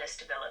way less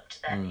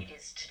developed than it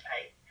is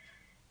today,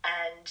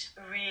 and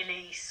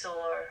really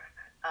saw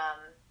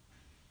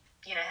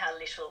how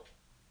little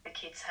the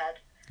kids had,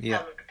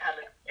 how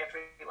little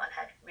everyone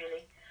had,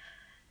 really.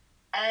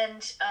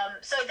 And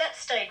so that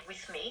stayed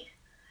with me.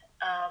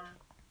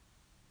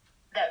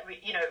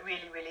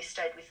 It really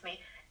stayed with me.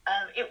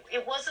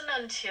 It wasn't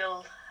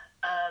until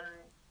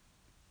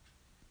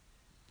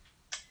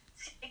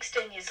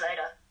 16 years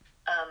later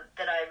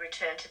that I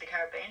returned to the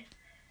Caribbean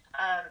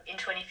in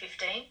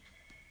 2015.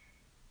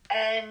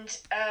 And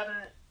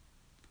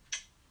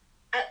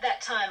at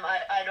that time,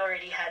 I'd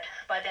already had,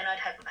 by then I'd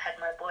had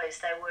my boys.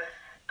 They were,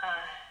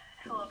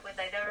 how old were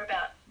they? They were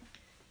about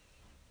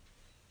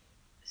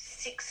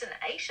 6 and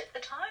 8 at the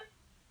time.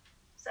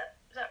 Is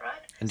that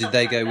right? And did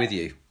they go with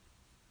you?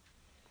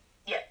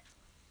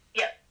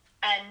 Yeah.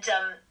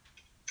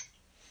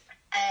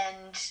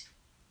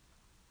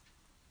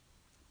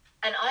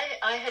 And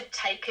I had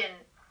taken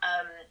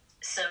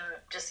some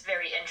just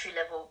very entry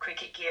level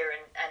cricket gear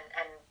and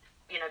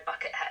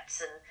bucket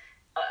hats and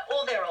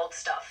all their old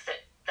stuff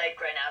that they'd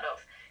grown out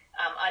of.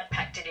 I'd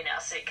packed it in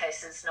our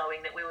suitcases,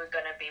 knowing that we were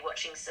going to be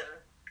watching some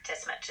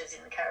test matches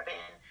in the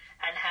Caribbean,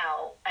 and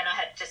I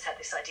had just had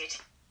this idea to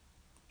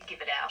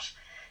give it out,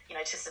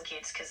 to some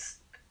kids, because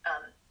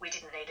we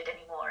didn't need it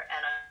anymore,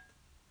 and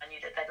I knew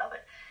that they'd love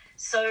it.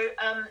 So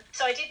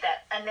I did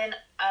that, and then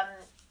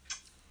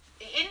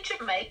in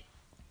Jamaica,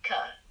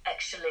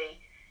 actually,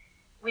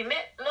 we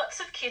met lots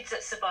of kids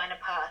at Sabina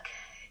Park,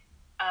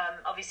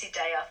 obviously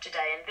day after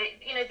day,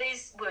 and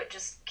these were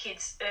just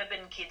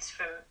urban kids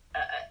from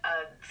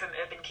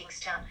urban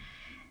Kingston,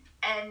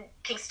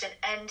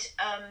 and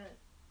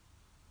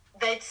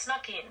they'd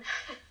snuck in.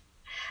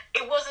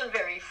 It wasn't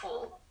very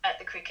full at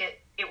the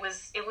cricket. It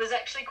was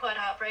actually quite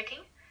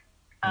heartbreaking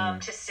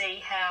to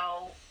see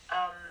how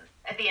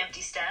at the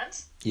empty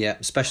stands. Yeah,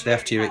 especially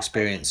after your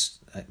experience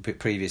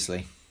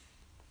previously.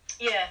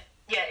 Yeah,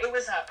 it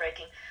was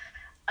heartbreaking.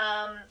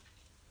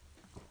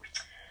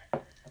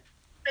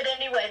 But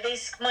anyway,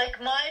 these my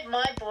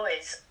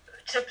boys.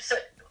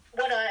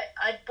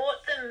 I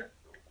bought them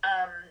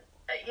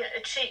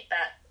a cheap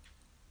bat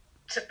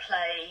to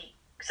play,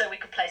 so we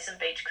could play some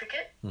beach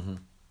cricket on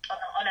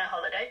our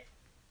holiday,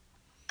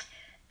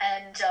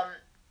 and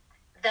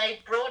they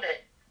brought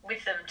it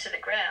with them to the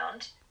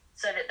ground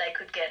so that they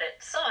could get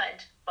it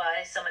signed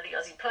by some of the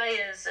Aussie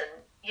players,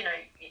 and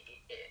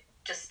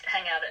just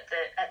hang out at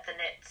the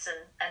nets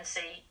and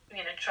see,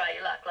 try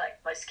your luck like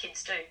most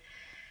kids do.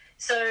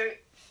 So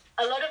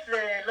a lot of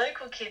the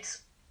local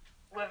kids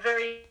were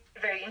very,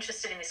 very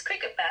interested in this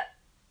cricket bat,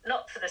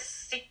 not for the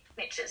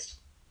signatures,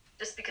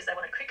 just because they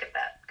want a cricket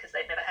bat, because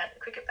they'd never had a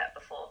cricket bat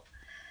before.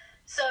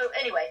 So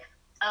anyway,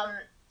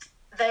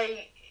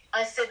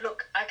 I said,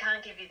 look, I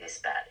can't give you this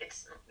bat.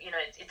 It's,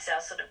 it's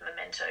our sort of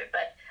memento.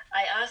 But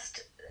I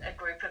asked a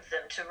group of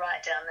them to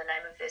write down the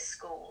name of their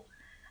school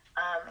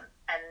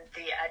and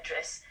the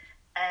address.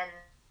 And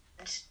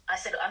I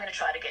said, I'm going to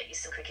try to get you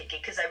some cricket gear,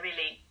 because I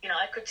really,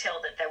 I could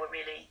tell that they were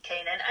really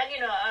keen. And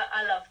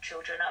I love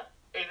children.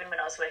 Even when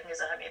I was working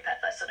as a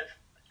homeopath, I sort of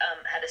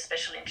had a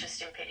special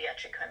interest in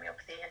paediatric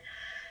homeopathy. And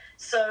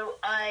so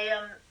I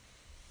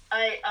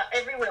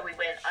everywhere we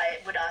went,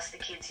 I would ask the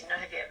kids,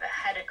 have you ever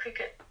had a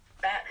cricket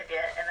bat? Have you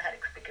ever had a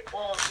cricket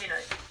ball? And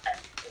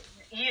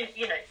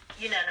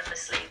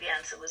unanimously the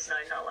answer was no.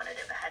 No one had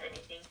ever had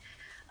anything.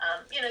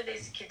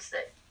 These kids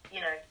that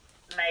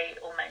may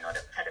or may not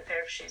have had a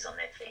pair of shoes on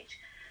their feet.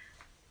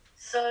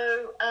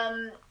 So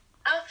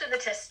after the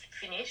test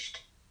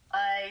finished,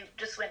 I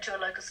just went to a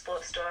local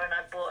sports store and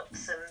I bought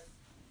some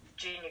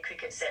junior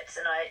cricket sets,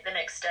 and the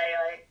next day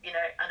I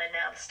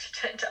unannounced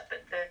turned up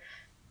at the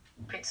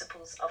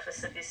principal's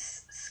office of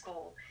this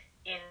school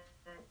in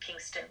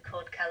Kingston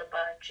called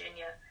Calabar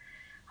Junior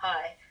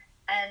High,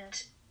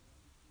 and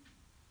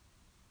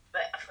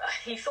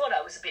he thought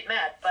I was a bit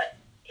mad, but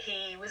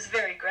he was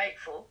very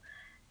grateful,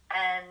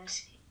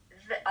 and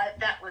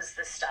that was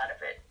the start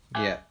of it.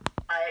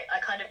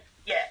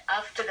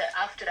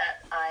 After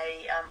that,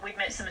 we'd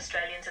met some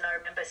Australians, and I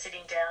remember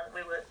sitting down.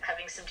 We were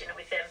having some dinner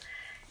with them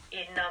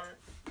in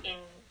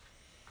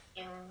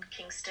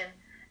Kingston,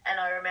 and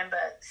I remember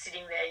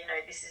sitting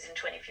there. This is in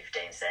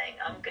 2015, saying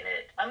I'm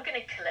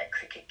gonna collect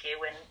cricket gear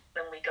when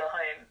we go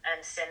home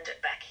and send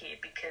it back here,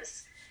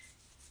 because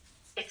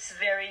it's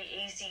very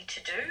easy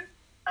to do,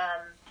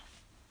 and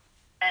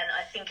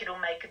I think it'll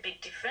make a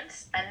big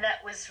difference. And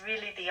that was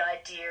really the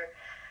idea,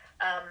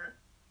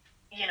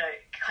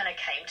 kind of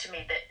came to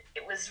me, that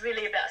it was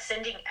really about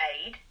sending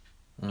aid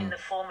in the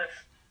form of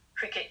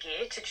cricket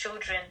gear to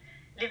children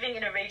living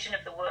in a region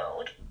of the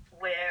world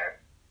where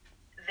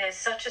there's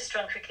such a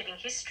strong cricketing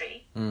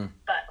history,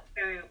 but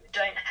who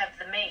don't have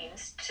the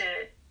means to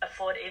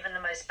afford even the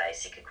most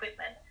basic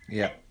equipment.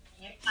 Yeah. And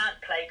you can't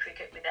play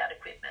cricket without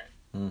equipment.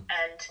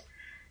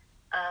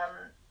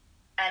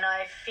 And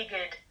I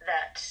figured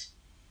that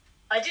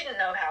I didn't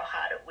know how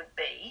hard it would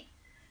be.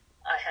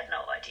 I had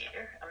no idea.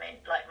 I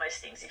mean, like most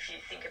things, if you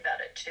think about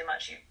it too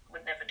much, you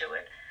would never do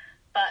it.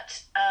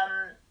 But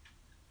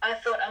I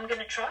thought, I'm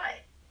going to try,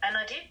 and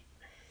I did.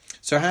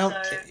 So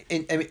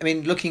I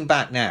mean, looking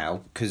back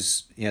now,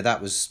 because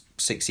that was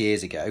 6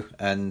 years ago,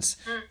 and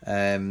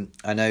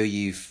I know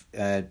you've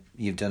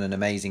done an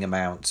amazing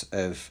amount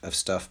of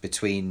stuff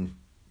between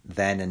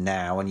then and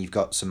now, and you've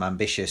got some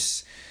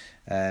ambitious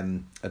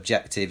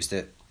objectives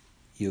that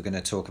you're going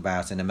to talk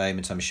about in a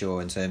moment, I'm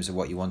sure, in terms of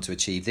what you want to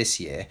achieve this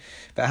year.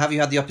 But have you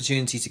had the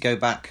opportunity to go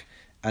back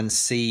and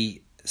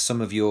see some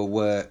of your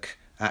work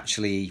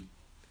actually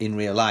in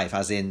real life,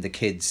 as in the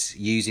kids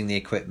using the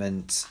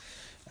equipment,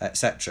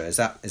 etc.? Is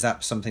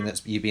that something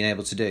that you've been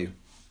able to do?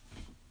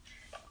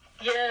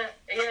 Yeah,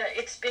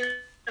 it's been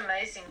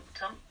amazing,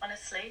 Tom,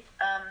 honestly.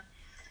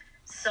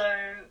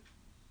 So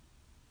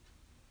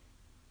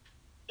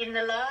in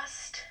the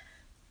last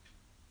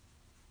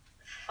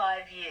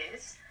 5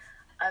 years,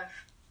 I've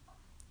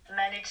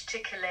managed to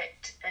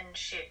collect and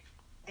ship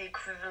the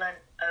equivalent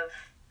of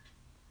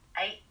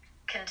 8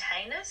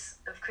 containers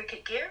of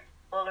cricket gear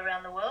all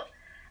around the world,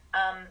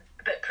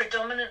 but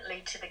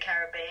predominantly to the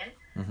Caribbean,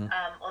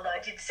 although I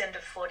did send a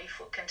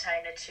 40-foot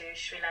container to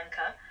Sri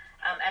Lanka,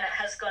 and it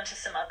has gone to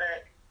some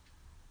other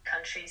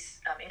countries,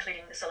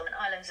 including the Solomon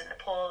Islands and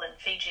Nepal and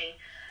Fiji,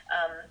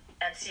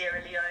 and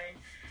Sierra Leone,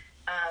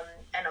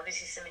 and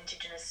obviously some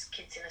Indigenous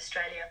kids in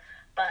Australia.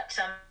 But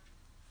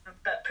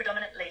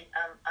predominantly,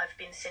 I've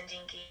been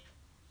sending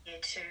gear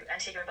to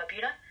Antigua and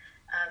Barbuda,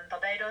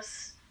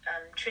 Barbados,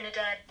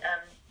 Trinidad.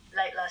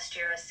 Late last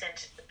year, I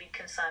sent a big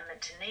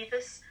consignment to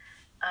Nevis.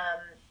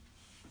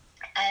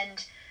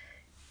 And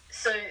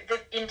so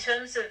in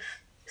terms of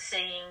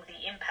seeing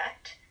the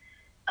impact,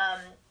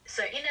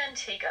 so in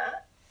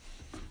Antigua,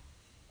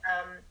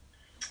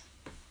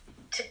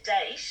 to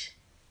date,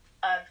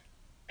 I've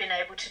been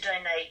able to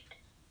donate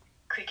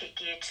cricket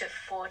gear to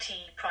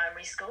 40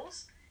 primary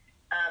schools,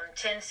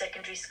 10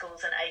 secondary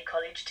schools and 8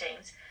 college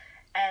teams.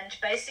 And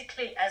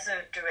basically, as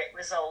a direct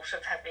result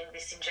of having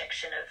this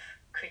injection of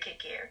cricket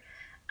gear,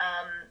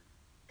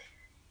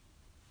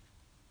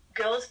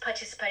 girls'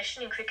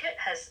 participation in cricket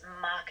has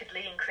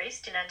markedly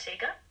increased in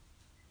Antigua,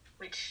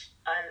 which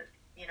I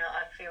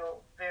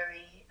feel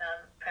very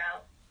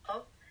proud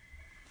of,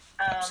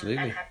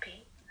 and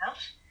happy about.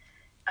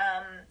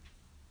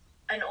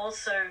 And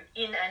also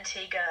in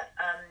Antigua,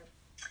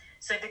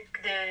 so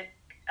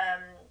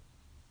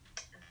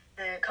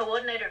the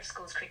coordinator of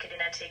schools cricket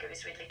in Antigua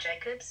is Ridley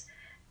Jacobs,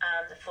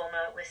 the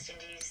former West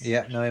Indies.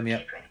 Yeah, know him.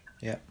 Yeah.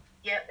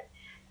 Yep.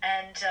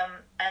 And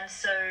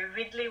so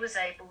Ridley was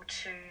able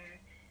to.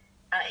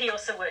 He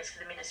also works for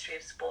the Ministry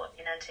of Sport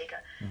in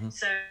Antigua.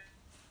 So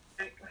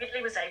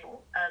Ridley was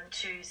able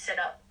to set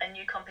up a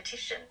new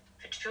competition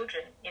for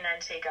children in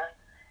Antigua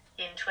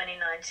in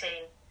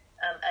 2019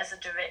 as a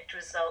direct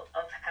result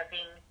of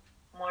having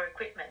more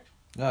equipment.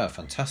 Oh,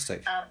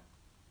 fantastic.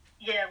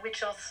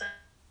 Which also,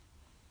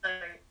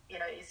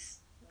 is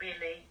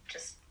really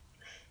just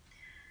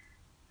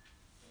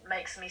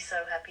makes me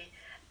so happy.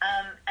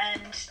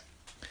 And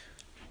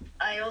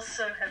I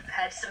also have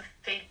had some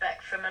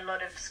feedback from a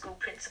lot of school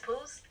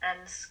principals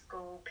and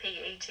school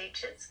PE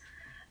teachers,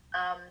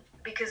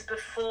 because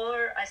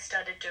before I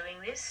started doing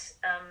this,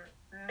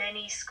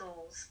 many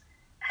schools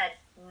had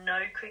no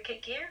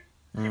cricket gear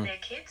for their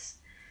kids,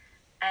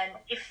 and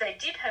if they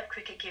did have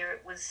cricket gear,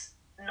 it was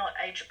not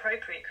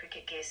age-appropriate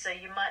cricket gear. So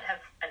you might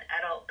have an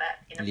adult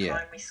bat in a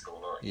primary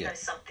school, or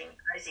something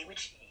crazy,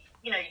 which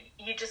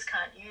you just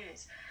can't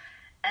use.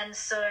 And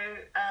so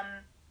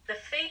the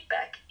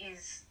feedback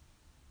is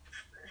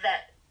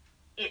that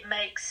it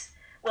makes,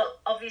 well,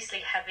 obviously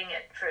having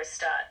it for a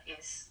start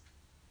is,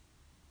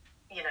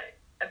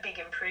 a big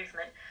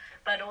improvement,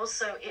 but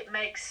also it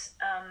makes,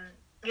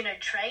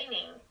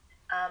 training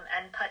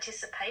and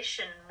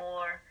participation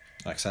more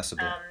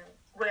accessible,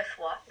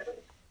 worthwhile.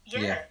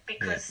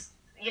 Because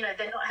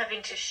they're not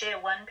having to share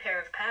one pair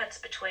of pads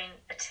between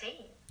a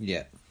team.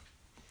 Yeah.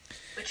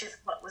 Which is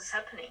what was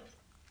happening.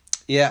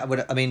 Yeah,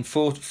 but I mean,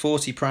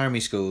 40 primary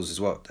schools is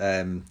what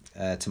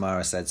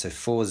Tamara said. So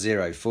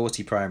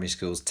 40 primary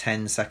schools,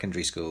 10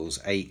 secondary schools,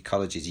 8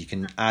 colleges. You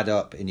can add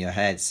up in your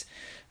heads,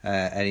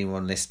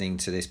 anyone listening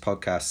to this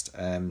podcast,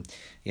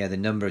 the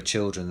number of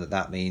children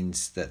that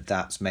means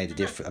that's made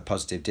a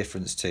positive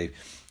difference to.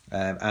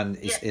 And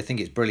I think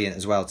it's brilliant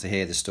as well to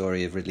hear the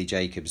story of Ridley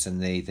Jacobs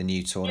and the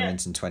new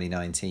tournament in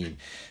 2019.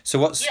 So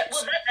what's... Yeah,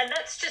 well, and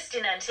that's just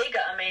in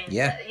Antigua. I mean,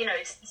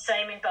 it's the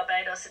same in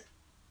Barbados.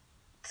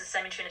 the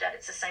same in Trinidad,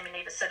 it's the same in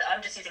Nevis. So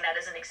I'm just using that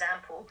as an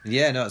example.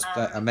 Yeah, no, it's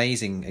an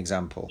amazing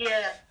example.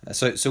 Yeah.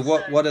 So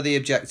what are the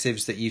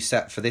objectives that you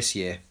set for this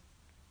year?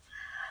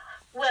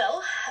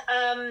 Well,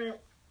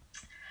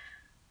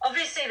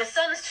 obviously the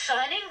sun's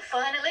shining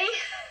finally.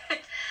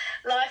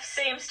 Life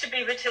seems to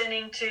be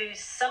returning to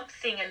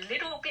something a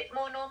little bit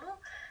more normal,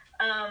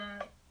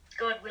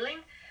 God willing.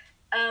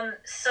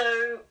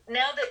 So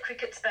now that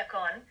cricket's back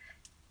on,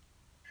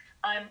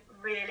 I'm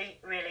really,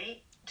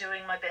 really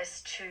doing my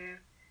best to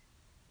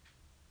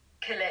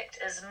collect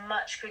as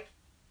much cricket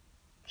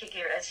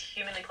gear as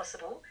humanly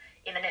possible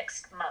in the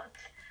next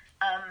month.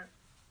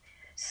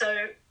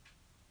 So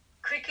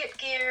cricket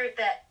gear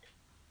that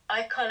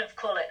I kind of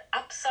call it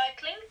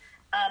upcycling.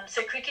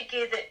 So cricket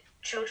gear that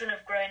children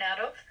have grown out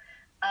of,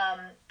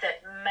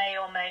 that may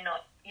or may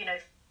not,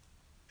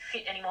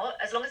 fit anymore.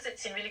 As long as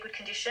it's in really good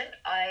condition,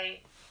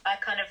 I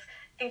kind of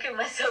think of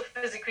myself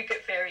as a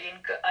cricket fairy, and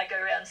I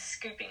go around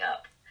scooping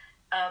up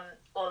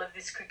all of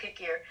this cricket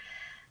gear.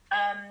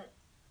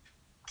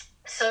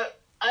 So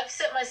I've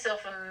set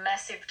myself a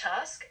massive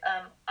task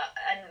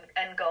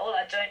and goal.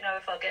 I don't know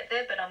if I'll get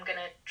there, but I'm going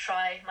to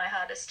try my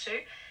hardest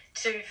to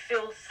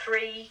fill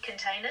 3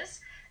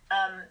 containers.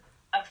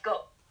 I've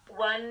got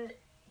one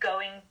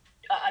going.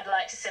 I'd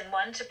like to send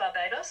one to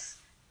Barbados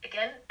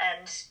again,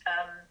 and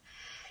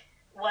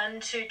one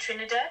to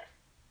Trinidad,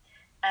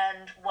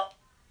 and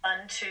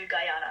one to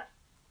Guyana.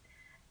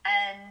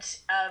 And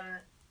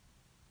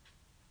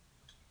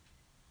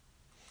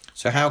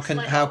so how can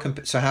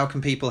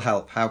people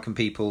help? How can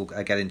people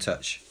get in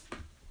touch?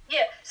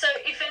 Yeah, so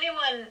if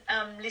anyone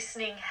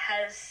listening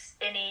has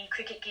any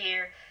cricket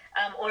gear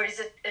or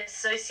is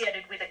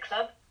associated with a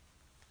club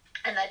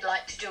and they'd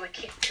like to do a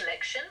kit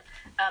collection,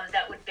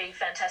 that would be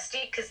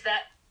fantastic, because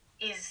that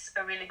is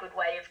a really good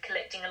way of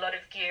collecting a lot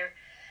of gear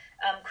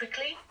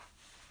quickly.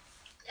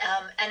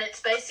 And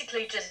it's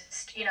basically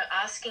just,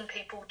 asking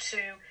people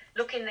to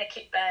look in their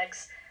kit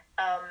bags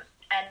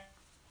and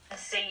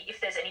see if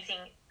there's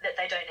anything that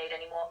they don't need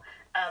anymore.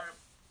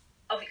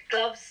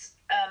 Gloves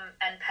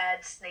and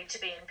pads need to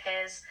be in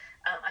pairs.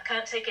 I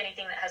can't take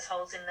anything that has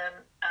holes in them.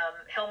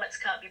 Helmets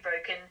can't be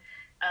broken.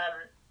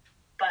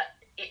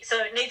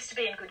 So it needs to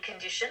be in good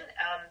condition,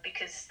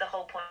 because the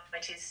whole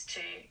point is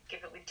to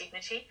give it with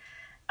dignity.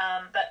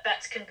 But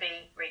bats can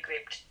be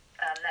regripped.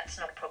 That's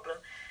not a problem.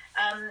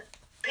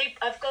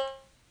 I've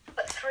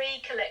got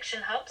 3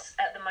 collection hubs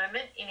at the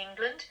moment in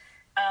England.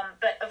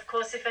 But of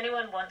course, if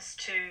anyone wants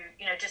to,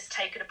 just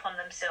take it upon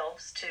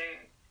themselves to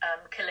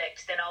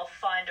collect, then I'll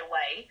find a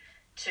way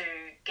to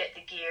get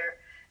the gear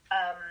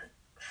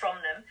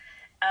from them.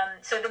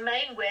 So the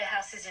main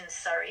warehouse is in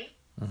Surrey.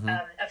 Mm-hmm.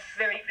 A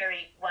very,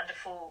 very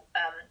wonderful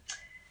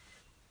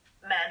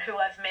man who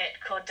I've met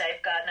called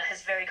Dave Gardner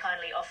has very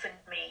kindly offered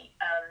me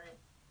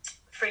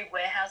free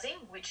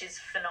warehousing, which is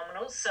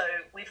phenomenal. So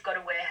we've got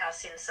a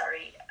warehouse in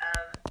Surrey.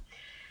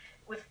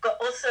 We've got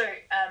also,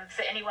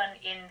 for anyone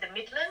in the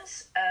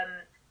Midlands,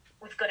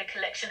 we've got a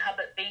collection hub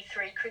at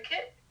B3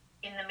 Cricket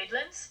in the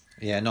Midlands.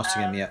 Yeah,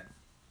 Nottingham, yeah.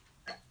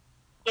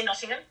 In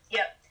Nottingham,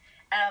 yep.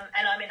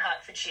 And I'm in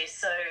Hertfordshire,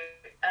 so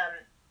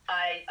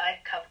I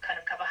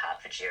cover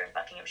Hertfordshire and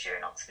Buckinghamshire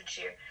and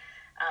Oxfordshire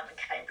and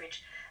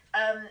Cambridge.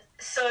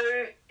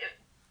 So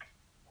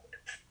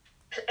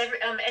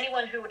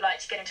anyone who would like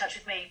to get in touch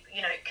with me,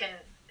 can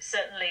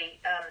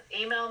certainly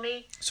email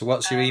me. So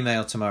what's your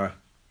email, Tamara?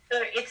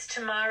 So it's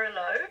Tamara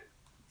Lowe.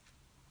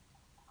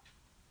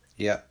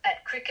 Yeah.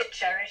 At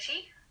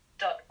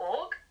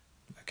cricketcharity.org.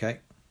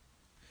 Okay.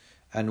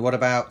 And what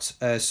about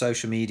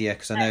social media?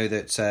 Because I know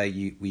that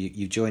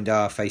you joined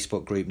our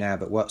Facebook group now,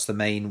 but what's the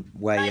main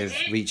way of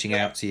reaching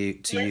out to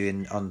you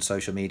on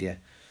social media?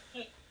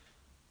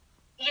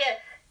 Yeah.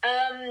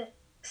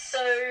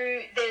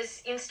 So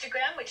there's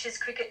Instagram, which is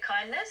Cricket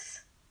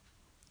Kindness.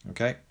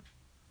 Okay.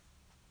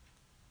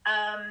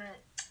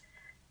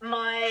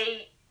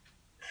 My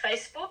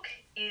Facebook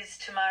is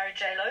Tamara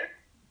J. Lowe.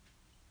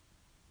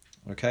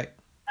 Okay.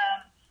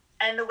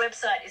 And the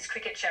website is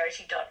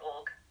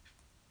cricketcharity.org.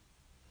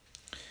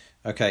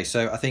 Okay,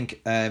 so I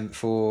think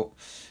for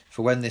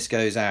when this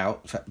goes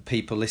out, for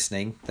people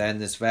listening, then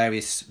there's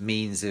various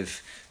means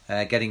of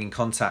getting in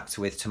contact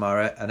with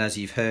Tamara. And as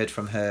you've heard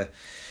from her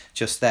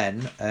just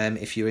then,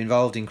 if you're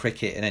involved in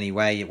cricket in any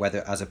way,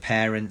 whether as a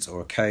parent or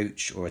a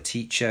coach or a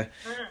teacher,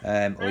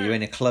 or you're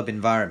in a club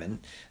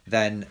environment,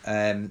 then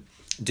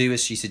do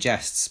as she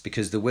suggests,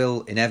 because there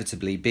will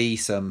inevitably be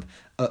some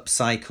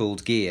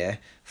upcycled gear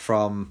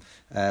from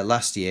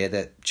last year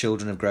that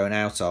children have grown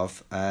out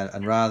of,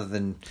 and rather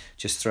than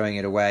just throwing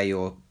it away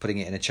or putting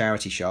it in a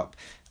charity shop,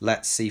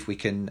 let's see if we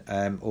can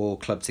all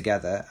club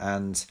together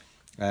and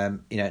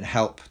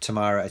help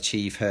Tamara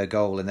achieve her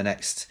goal in the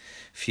next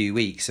few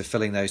weeks of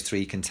filling those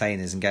 3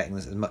 containers and getting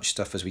as much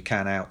stuff as we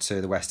can out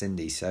to the West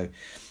Indies. So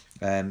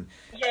that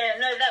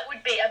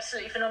would be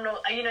absolutely phenomenal.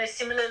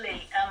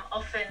 Similarly,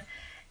 often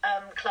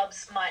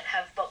clubs might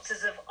have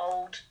boxes of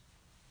old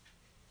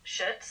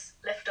shirts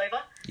left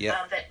over,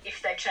 that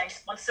if they've changed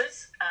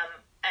sponsors,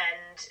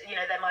 and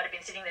they might have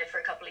been sitting there for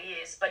a couple of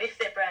years, but if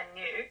they're brand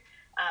new,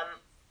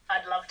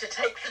 I'd love to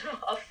take them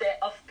off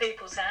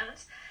people's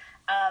hands.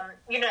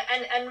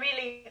 And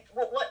really,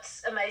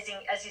 what's amazing,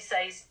 as you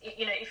say, is,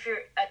 if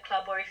you're a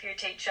club or if you're a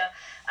teacher,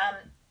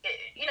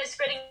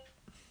 spreading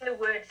the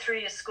word through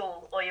your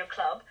school or your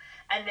club,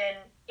 and then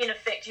in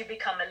effect you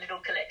become a little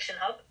collection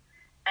hub,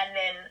 and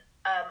then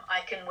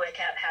I can work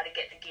out how to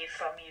get the gear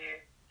from you,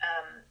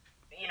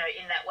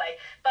 in that way.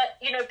 But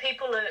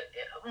people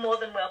are more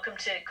than welcome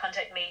to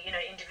contact me,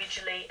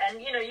 individually, and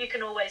you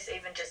can always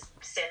even just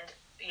send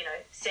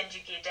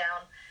your gear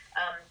down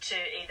to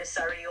either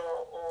Surrey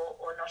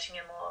or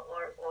Nottingham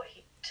or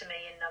to me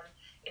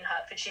in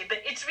Hertfordshire. But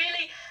it's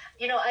really,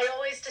 I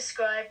always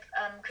describe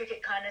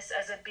Cricket Kindness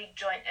as a big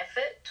joint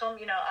effort, Tom.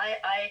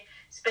 I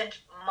spend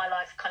my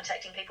life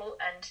contacting people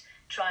and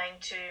trying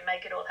to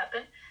make it all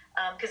happen,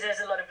 because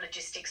there's a lot of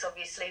logistics,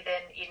 obviously,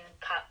 then in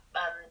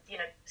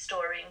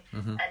storing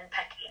and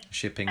packing,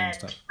 shipping and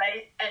stuff,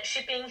 and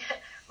shipping,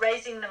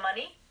 raising the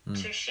money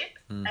to ship.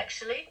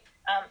 Actually,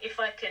 if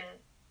I can.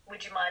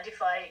 Would you mind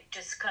if I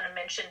just kind of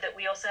mentioned that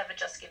we also have a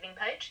Just Giving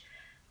page?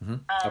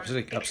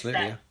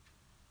 Absolutely,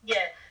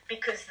 yeah,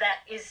 because that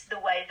is the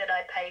way that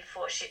I pay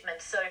for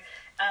shipments. So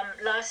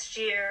last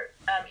year,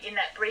 in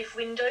that brief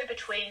window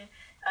between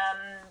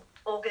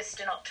August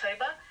and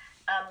October,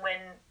 when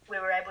we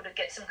were able to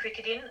get some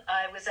cricket in,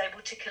 I was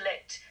able to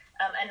collect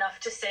enough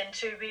to send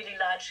 2 really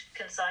large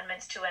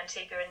consignments to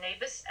Antigua and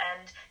Nevis,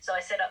 and so I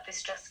set up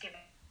this Just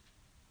Giving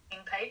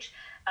page.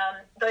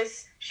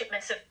 Those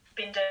shipments have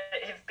been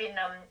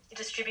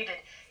distributed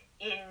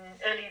in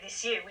earlier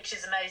this year, which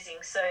is amazing.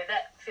 So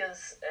that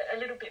feels a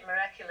little bit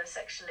miraculous,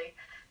 actually,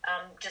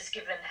 just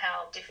given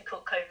how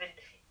difficult COVID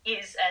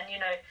is.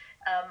 And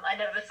I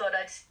never thought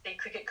I'd see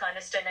Cricket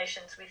Kindness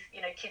donations with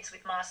kids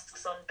with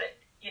masks on, but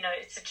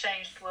it's a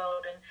changed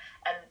world,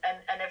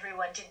 and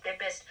everyone did their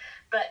best.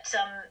 But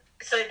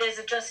so there's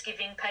a Just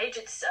Giving page.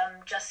 It's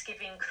Just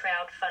Giving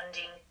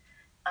crowdfunding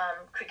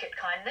Cricket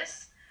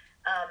Kindness,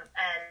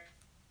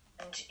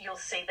 and you'll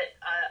see that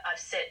I've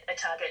set a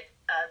target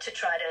to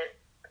try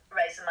to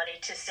raise the money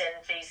to send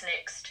these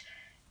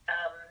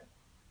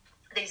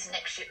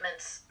next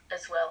shipments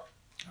as well.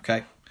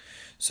 Okay,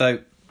 so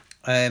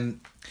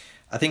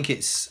I think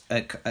it's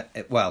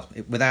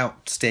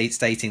without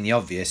stating the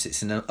obvious,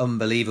 it's an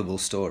unbelievable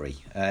story.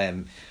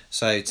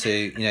 So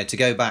to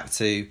go back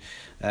to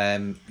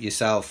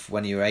yourself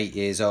when you were 8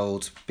 years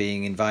old,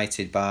 being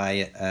invited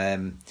by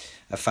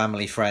a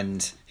family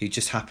friend who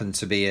just happened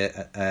to be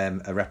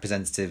a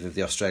representative of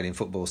the Australian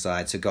football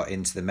side, so got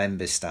into the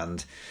members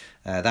stand.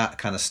 That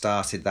kind of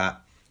started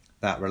that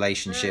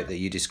relationship that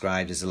you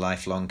described as a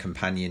lifelong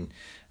companion,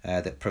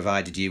 that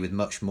provided you with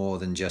much more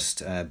than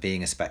just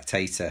being a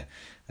spectator,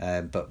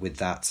 but with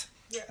that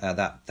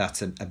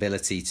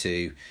ability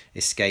to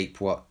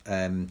escape what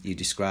you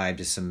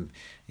described as some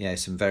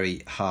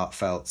very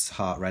heartfelt,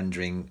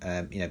 heart-rendering,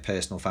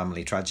 personal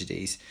family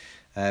tragedies.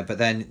 But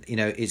then,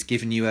 it's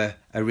given you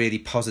a really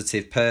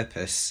positive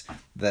purpose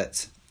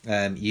that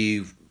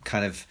you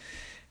kind of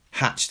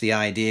hatched the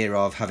idea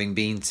of, having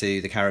been to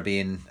the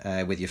Caribbean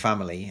with your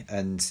family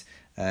and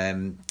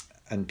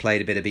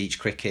played a bit of beach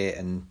cricket,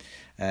 and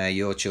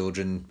your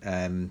children,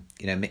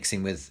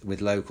 mixing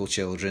with local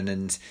children,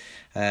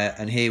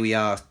 and here we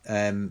are,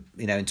 in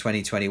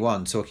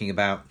 2021, talking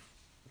about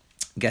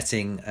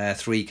getting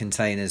 3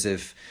 containers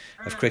of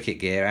cricket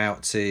gear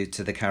out to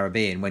the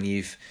Caribbean, when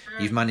you've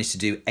managed to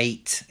do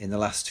 8 in the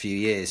last few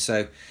years.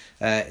 So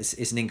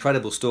it's an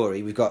incredible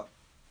story. We've got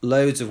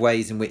loads of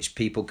ways in which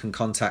people can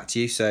contact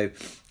you. So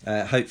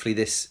hopefully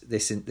this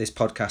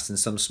podcast in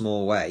some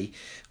small way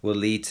will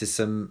lead to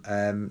some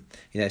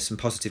some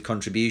positive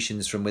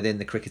contributions from within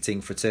the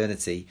cricketing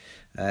fraternity.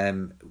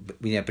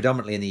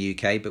 Predominantly in the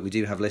UK, but we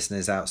do have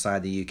listeners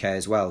outside the UK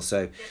as well.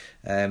 So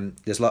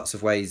there's lots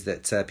of ways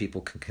that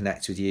people can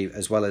connect with you,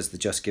 as well as the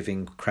Just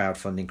Giving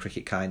crowdfunding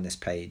Cricket Kindness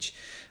page.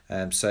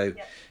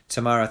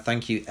 Tamara,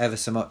 thank you ever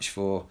so much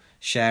for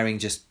sharing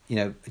just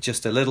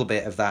a little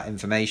bit of that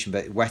information,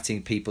 but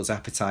whetting people's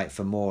appetite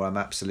for more. I'm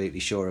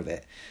absolutely sure of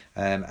it,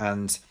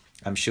 and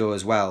I'm sure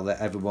as well that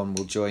everyone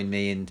will join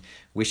me in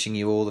wishing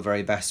you all the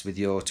very best with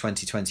your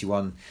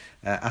 2021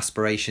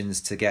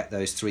 aspirations to get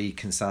those 3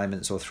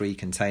 consignments or 3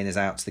 containers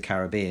out to the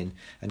Caribbean,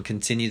 and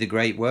continue the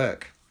great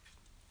work.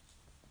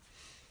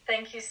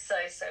 Thank you so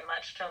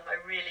much, Tom.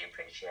 I really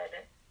appreciate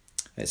it.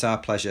 It's our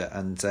pleasure,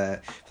 and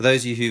for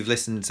those of you who've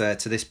listened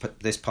to this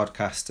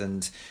podcast,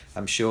 and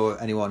I'm sure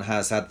anyone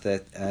has had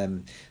the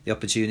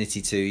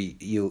opportunity to,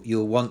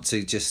 you'll want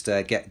to just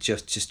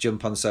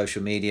jump on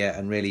social media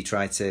and really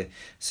try to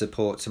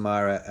support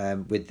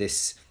Tamara with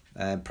this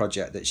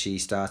project that she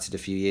started a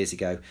few years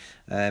ago.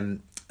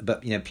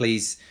 But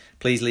please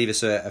leave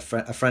us a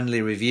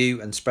friendly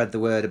review and spread the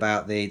word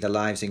about the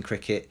Lives in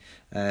Cricket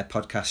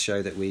podcast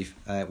show that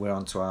we're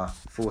on to our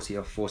 40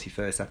 or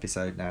 41st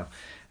episode now.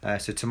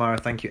 So Tamara,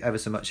 thank you ever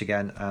so much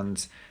again,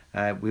 and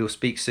we'll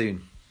speak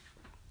soon.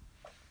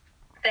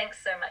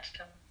 Thanks so much,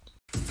 Tom.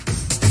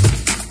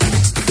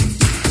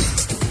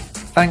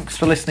 Thanks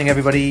for listening,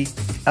 everybody.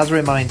 As a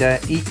reminder,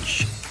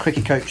 each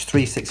Cricket Coach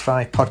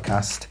 365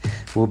 podcast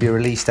will be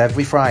released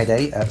every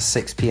Friday at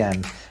 6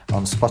 p.m.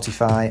 on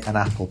Spotify and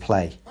Apple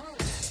Play.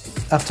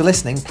 After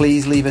listening,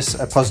 please leave us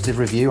a positive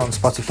review on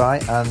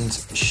Spotify and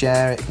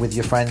share it with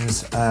your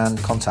friends and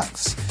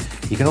contacts.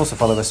 You can also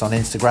follow us on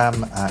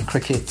Instagram at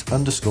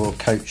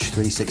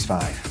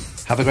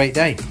cricket_coach365. Have a great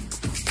day.